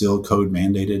if it's still code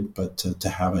mandated, but to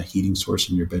have a heating source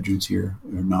in your bedrooms here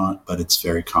or not. But it's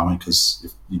very common because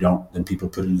if you don't, then people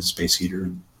put in a space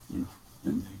heater,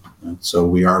 and so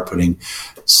we are putting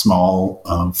small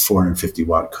 450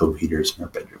 watt code heaters in our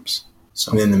bedrooms.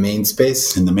 So and in the main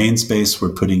space,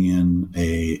 we're putting in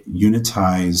a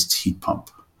unitized heat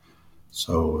pump.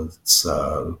 So it's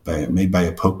made by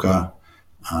Epoca.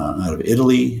 Out of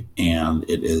Italy, and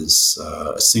it is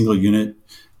a single unit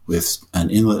with an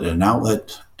inlet and an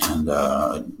outlet and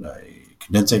a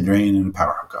condensate drain and a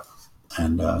power hookup.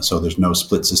 And so there's no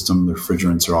split system. The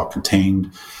refrigerants are all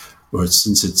contained. Or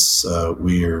since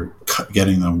we're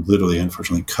getting them literally,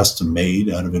 unfortunately, custom made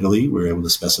out of Italy, we're able to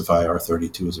specify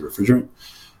R32 as a refrigerant,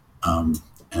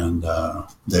 and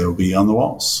they will be on the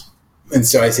walls. And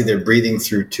so I see they're breathing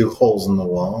through 2 holes in the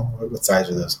wall. What size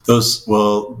are those?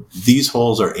 These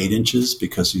holes are 8 inches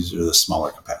because these are the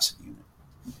smaller capacity unit.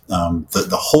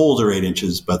 The holes are 8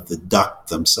 inches, but the duct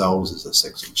themselves is a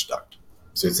 6-inch duct.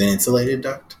 So it's an insulated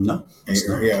duct? No.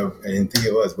 Yeah, I didn't think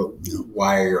it was, but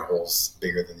why are your holes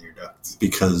bigger than your ducts?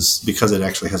 Because it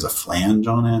actually has a flange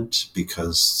on it,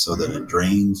 so that it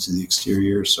drains to the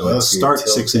exterior. So it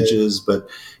starts 6 inches, but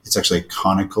it's actually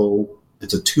conical.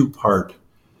 It's a 2-part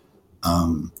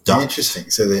duct. Interesting.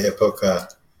 So the Epoca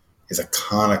is a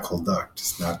conical duct.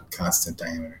 It's not constant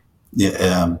diameter.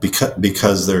 Yeah,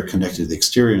 because they're connected to the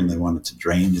exterior and they want it to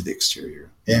drain to the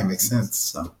exterior. Yeah, it makes sense.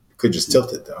 So you could just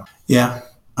tilt it though. Yeah,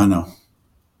 I know,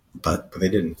 but they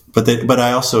didn't. But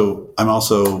I'm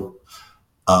also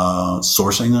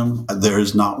sourcing them. There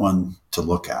is not one to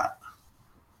look at,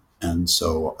 and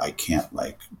so I can't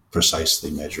precisely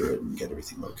measure it and get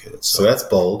everything located. So that's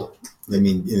bold. I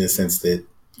mean, in the sense that.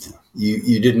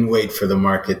 You didn't wait for the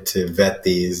market to vet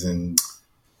these and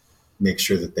make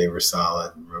sure that they were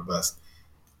solid and robust.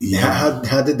 Yeah.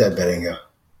 How did that vetting go?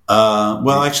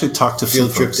 I actually talked to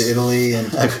field trip to Italy and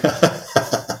I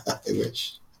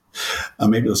wish.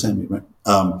 Maybe they'll send me right.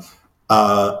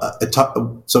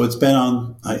 So it's been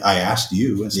on. I asked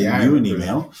you. I sent you an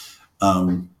email,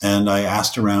 and I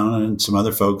asked around, and some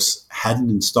other folks hadn't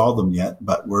installed them yet,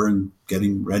 but were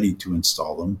getting ready to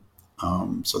install them.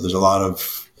 So there's a lot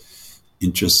of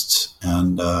interest,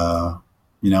 and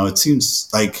it seems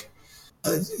like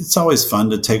it's always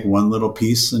fun to take one little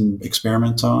piece and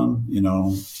experiment on.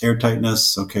 Air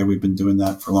tightness. Okay, we've been doing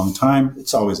that for a long time.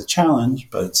 It's always a challenge,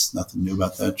 but it's nothing new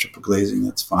about that. Triple glazing,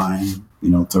 that's fine.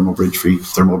 Thermal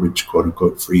bridge quote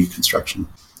unquote free construction.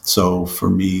 So for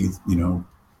me, I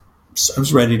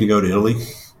was ready to go to Italy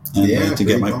and to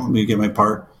get my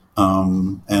part.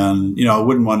 And I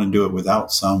wouldn't want to do it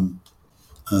without some.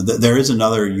 There is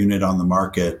another unit on the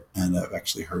market, and I've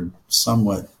actually heard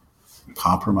somewhat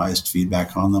compromised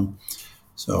feedback on them.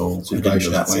 So you probably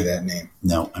should not say that name.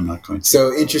 No, I'm not going to.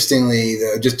 So interestingly,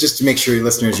 though, just to make sure your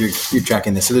listeners, you're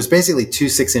tracking this. So there's basically 2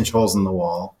 6-inch holes in the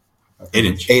wall.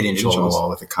 8-inch hole in the wall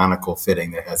with a conical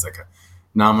fitting that has a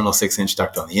nominal 6-inch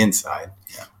duct on the inside.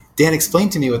 Yeah. Dan, explain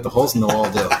to me what the holes in the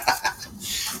wall do.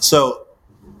 So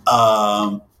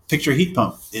picture a heat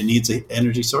pump. It needs an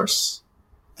energy source.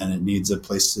 And it needs a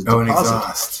place to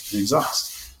deposit an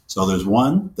exhaust. So there's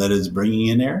one that is bringing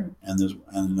in air, and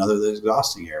another that is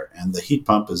exhausting air. And the heat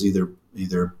pump is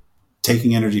either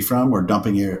taking energy from or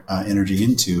dumping energy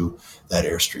into that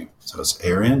airstream. So it's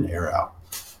air in, air out,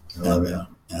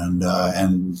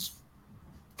 and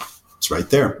it's right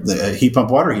there. The heat pump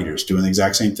water heater is doing the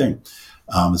exact same thing.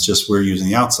 It's just we're using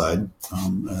the outside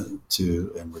and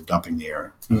we're dumping the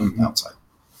air outside.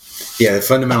 Yeah, the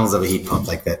fundamentals of a heat pump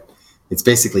like that. It's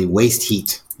basically waste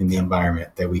heat in the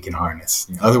environment that we can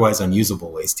harness. Otherwise unusable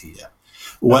waste heat. Yeah.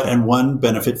 And one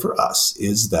benefit for us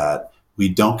is that we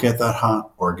don't get that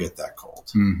hot or get that cold.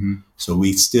 Mm-hmm. So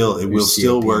it will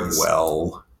still work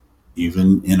well,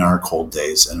 even in our cold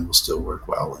days, and it will still work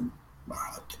well in our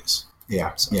hot days.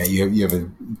 Yeah. So. Yeah. You have a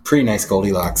pretty nice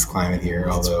Goldilocks climate here,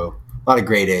 although a lot of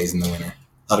gray days in the winter.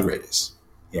 A lot of gray days.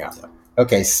 Yeah.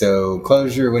 Okay, so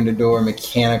closure, window door,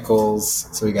 mechanicals.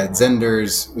 So we got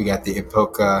Zenders, we got the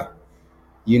Epoca.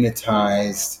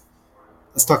 unitized.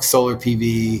 Let's talk solar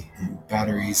PV and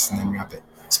batteries, and then wrap it.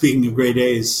 Speaking of gray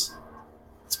days,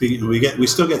 we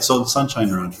still get sunshine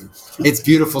around here. It's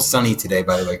beautiful, sunny today,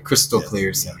 by the way, crystal clear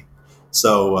Yeah. sunny.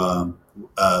 So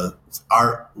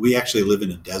we actually live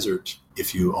in a desert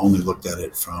if you only looked at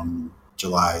it from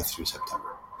July through September.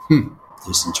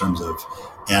 Just in terms of,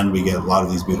 and we get a lot of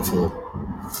these beautiful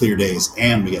clear days,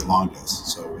 and we get long days.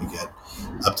 So we get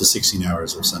up to 16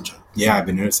 hours of sunshine. Yeah, I've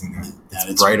been noticing that.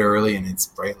 It's bright early and it's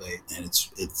bright late.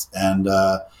 And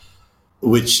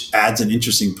which adds an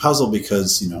interesting puzzle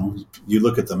because, you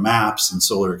look at the maps and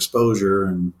solar exposure,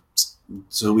 and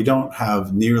so we don't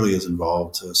have nearly as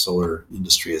involved a solar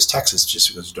industry as Texas, just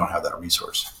because we don't have that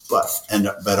resource.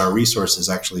 But our resource is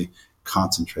actually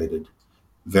concentrated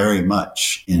very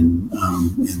much in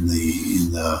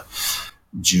the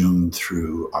June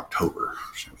through October,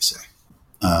 shall we say.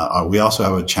 We also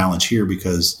have a challenge here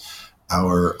because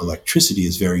our electricity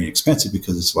is very inexpensive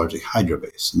because it's largely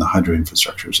hydro-based, and the hydro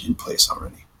infrastructure is in place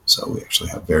already. So we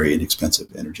actually have very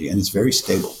inexpensive energy, and it's very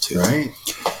stable too. Right.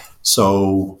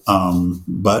 So,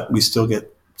 but we still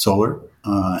get solar,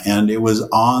 and it was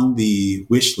on the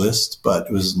wish list, but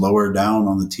it was lower down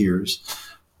on the tiers,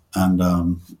 and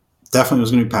definitely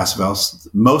was going to be passive house.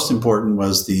 Most important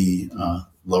was the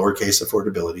lowercase a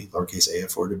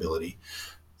affordability.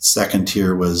 Second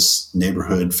tier was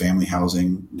neighborhood family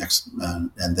housing next,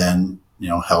 and then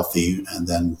healthy, and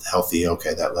then healthy.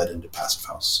 Okay, that led into passive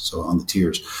house. So on the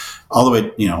tiers, all the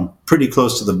way pretty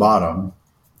close to the bottom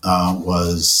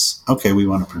was okay. We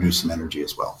want to produce some energy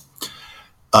as well,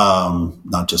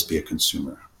 not just be a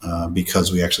consumer,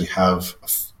 because we actually have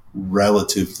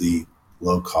relatively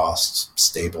low cost,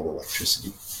 stable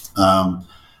electricity,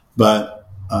 but.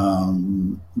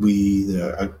 In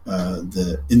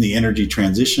the energy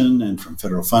transition and from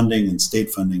federal funding and state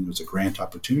funding, was a grant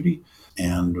opportunity,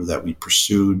 and that we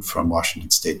pursued from Washington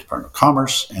State Department of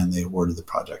Commerce, and they awarded the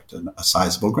project a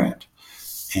sizable grant.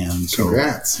 And so,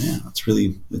 congrats! Yeah, it's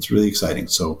really exciting.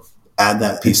 So add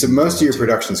that piece. So most of your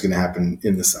production is going to happen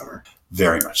in the summer.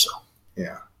 Very much so.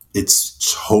 Yeah, it's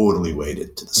totally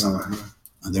weighted to the summer.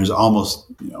 And there's almost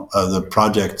the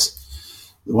projects.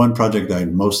 The one project I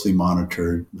mostly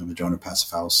monitored, the Madrona Passive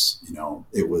House,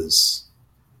 it was,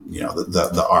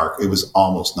 the arc, it was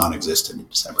almost non-existent in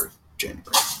December, January.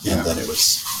 Yeah. And then it was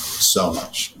so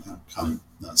much come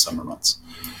summer months.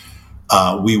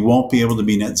 We won't be able to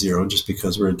be net zero just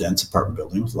because we're a dense apartment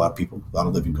building with a lot of people, a lot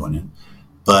of living going in.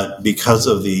 But because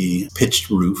of the pitched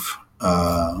roof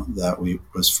that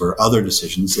was for other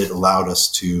decisions, it allowed us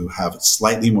to have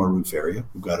slightly more roof area.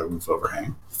 We've got a roof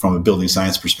overhang. From a building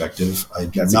science perspective, I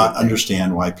do not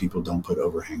understand why people don't put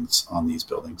overhangs on these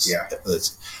buildings. Yeah.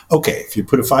 Okay, if you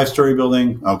put a 5-story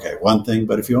building, okay, one thing.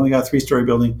 But if you only got a 3-story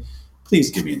building,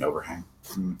 please give me an overhang.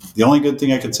 The only good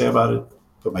thing I could say about it,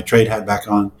 put my trade hat back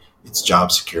on, it's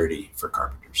job security for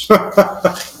carpenters.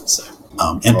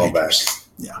 And painters.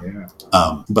 Yeah.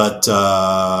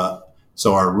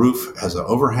 So our roof has an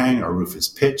overhang. Our roof is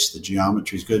pitched. The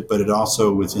geometry is good, but it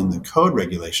also, within the code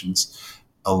regulations,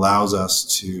 allows us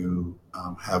to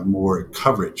have more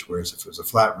coverage. Whereas if it was a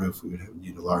flat roof, we would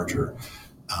need a larger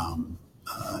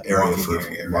area for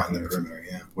walking the perimeter.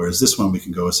 Yeah. Whereas this one, we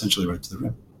can go essentially right to the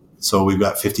rim. So we've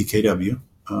got 50 kW,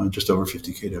 just over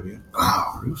 50 kW.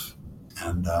 Wow. Roof.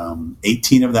 And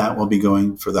 18 of that will be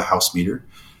going for the house meter.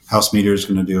 House meter is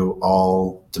going to do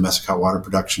all domestic hot water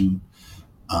production,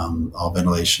 all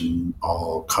ventilation,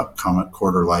 all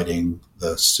corridor lighting,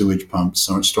 the sewage pump,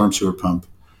 storm sewer pump,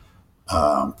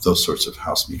 those sorts of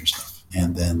house meter stuff.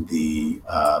 And then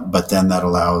but then that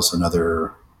allows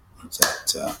another,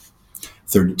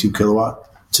 32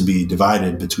 kilowatt to be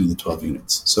divided between the 12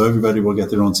 units. So everybody will get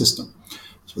their own system.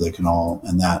 So they can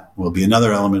and that will be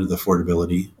another element of the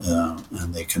affordability,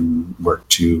 and they can work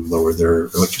to lower their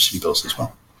electricity bills as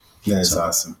well. That is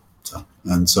awesome.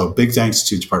 So big thanks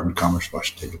to Department of Commerce,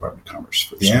 Washington State Department of Commerce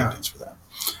for that.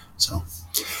 So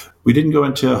we didn't go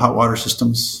into hot water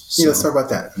systems. So, let's talk about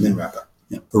that and then wrap up.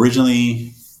 Yeah.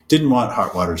 Originally, didn't want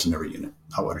hot waters in every unit,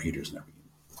 hot water heaters in every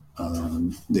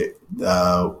unit.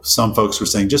 Some folks were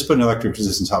saying, just put an electric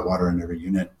resistance hot water in every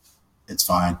unit. It's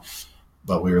fine.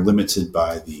 But we were limited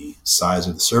by the size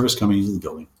of the service coming into the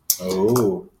building.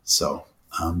 Oh. So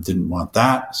didn't want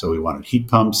that. So we wanted heat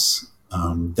pumps.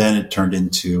 Then it turned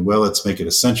into, let's make it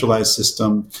a centralized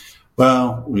system.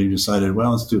 Well, we decided,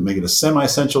 make it a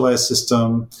semi-centralized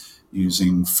system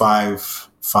using five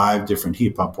different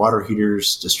heat pump water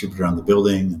heaters distributed around the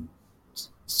building, and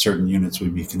certain units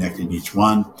would be connected to each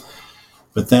one.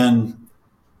 But then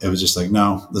it was just like,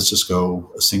 no, let's just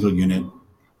go a single unit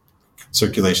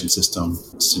circulation system,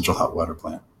 central hot water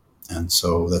plant. And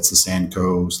so that's the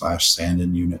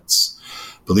Sandco/Sandon units.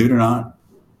 Believe it or not,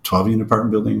 12-unit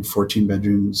apartment building, 14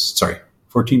 bathrooms,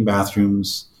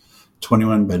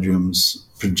 21 bedrooms,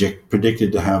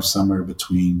 predicted to have somewhere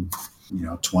between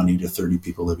 20 to 30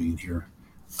 people living in here.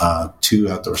 2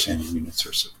 outdoor standing units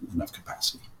are enough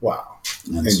capacity. Wow.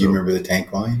 And so do you remember the tank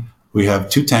volume? We have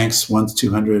 2 tanks, one's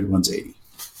 200, one's 80.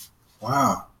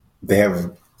 Wow. They have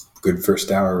a good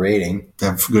first hour rating. They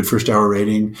have a good first hour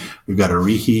rating. We've got a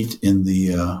reheat in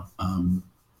the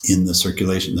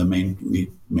circulation, the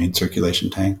main circulation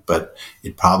tank, but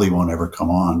it probably won't ever come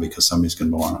on because somebody's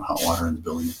going to go on hot water in the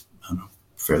building on a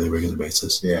fairly regular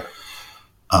basis. Yeah.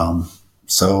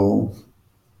 So,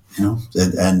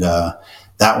 and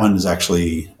that one is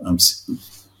actually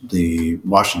the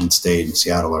Washington State and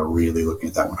Seattle are really looking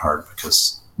at that one hard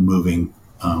because moving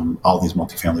all these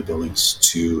multifamily buildings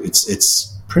to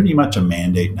it's pretty much a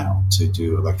mandate now to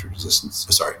do electric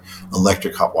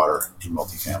hot water in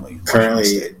multifamily. In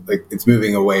Currently, it's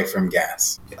moving away from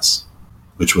gas. Yes,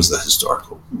 which was the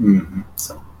historical. Mm-hmm.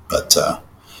 So, but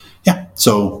yeah,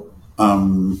 so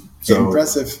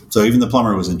impressive. So even the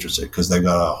plumber was interested because they've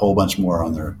got a whole bunch more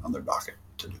on their docket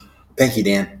to do. Thank you,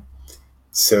 Dan.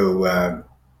 So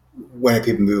when are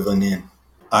people moving in?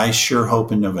 I sure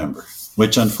hope in November,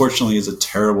 which unfortunately is a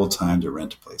terrible time to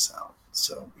rent a place out.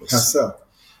 So how so?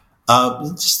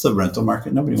 Just the rental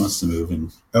market. Nobody wants to move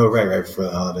in. Oh, right before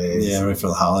the holidays. Yeah, right for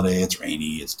the holiday. It's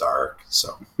rainy. It's dark.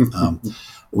 So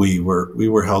we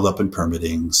were held up in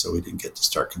permitting, so we didn't get to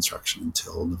start construction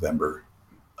until November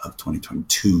of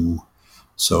 2022.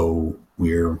 So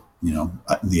we're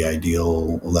the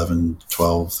ideal 11,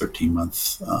 12, 13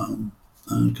 month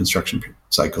construction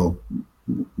cycle.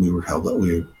 We were held up.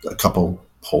 We had a couple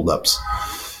holdups.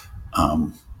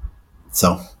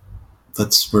 So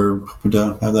we're hoping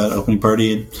to have that opening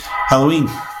party at Halloween.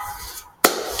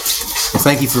 Well,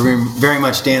 thank you for very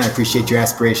much, Dan. I appreciate your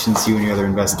aspirations, you and your other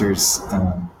investors.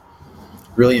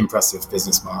 Really impressive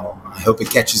business model. I hope it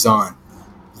catches on.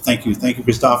 Thank you,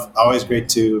 Christophe. Always great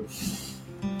to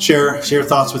share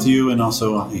thoughts with you, and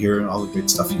also hear all the great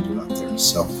stuff you do out there.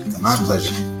 So my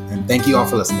pleasure. And thank you all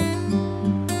for listening.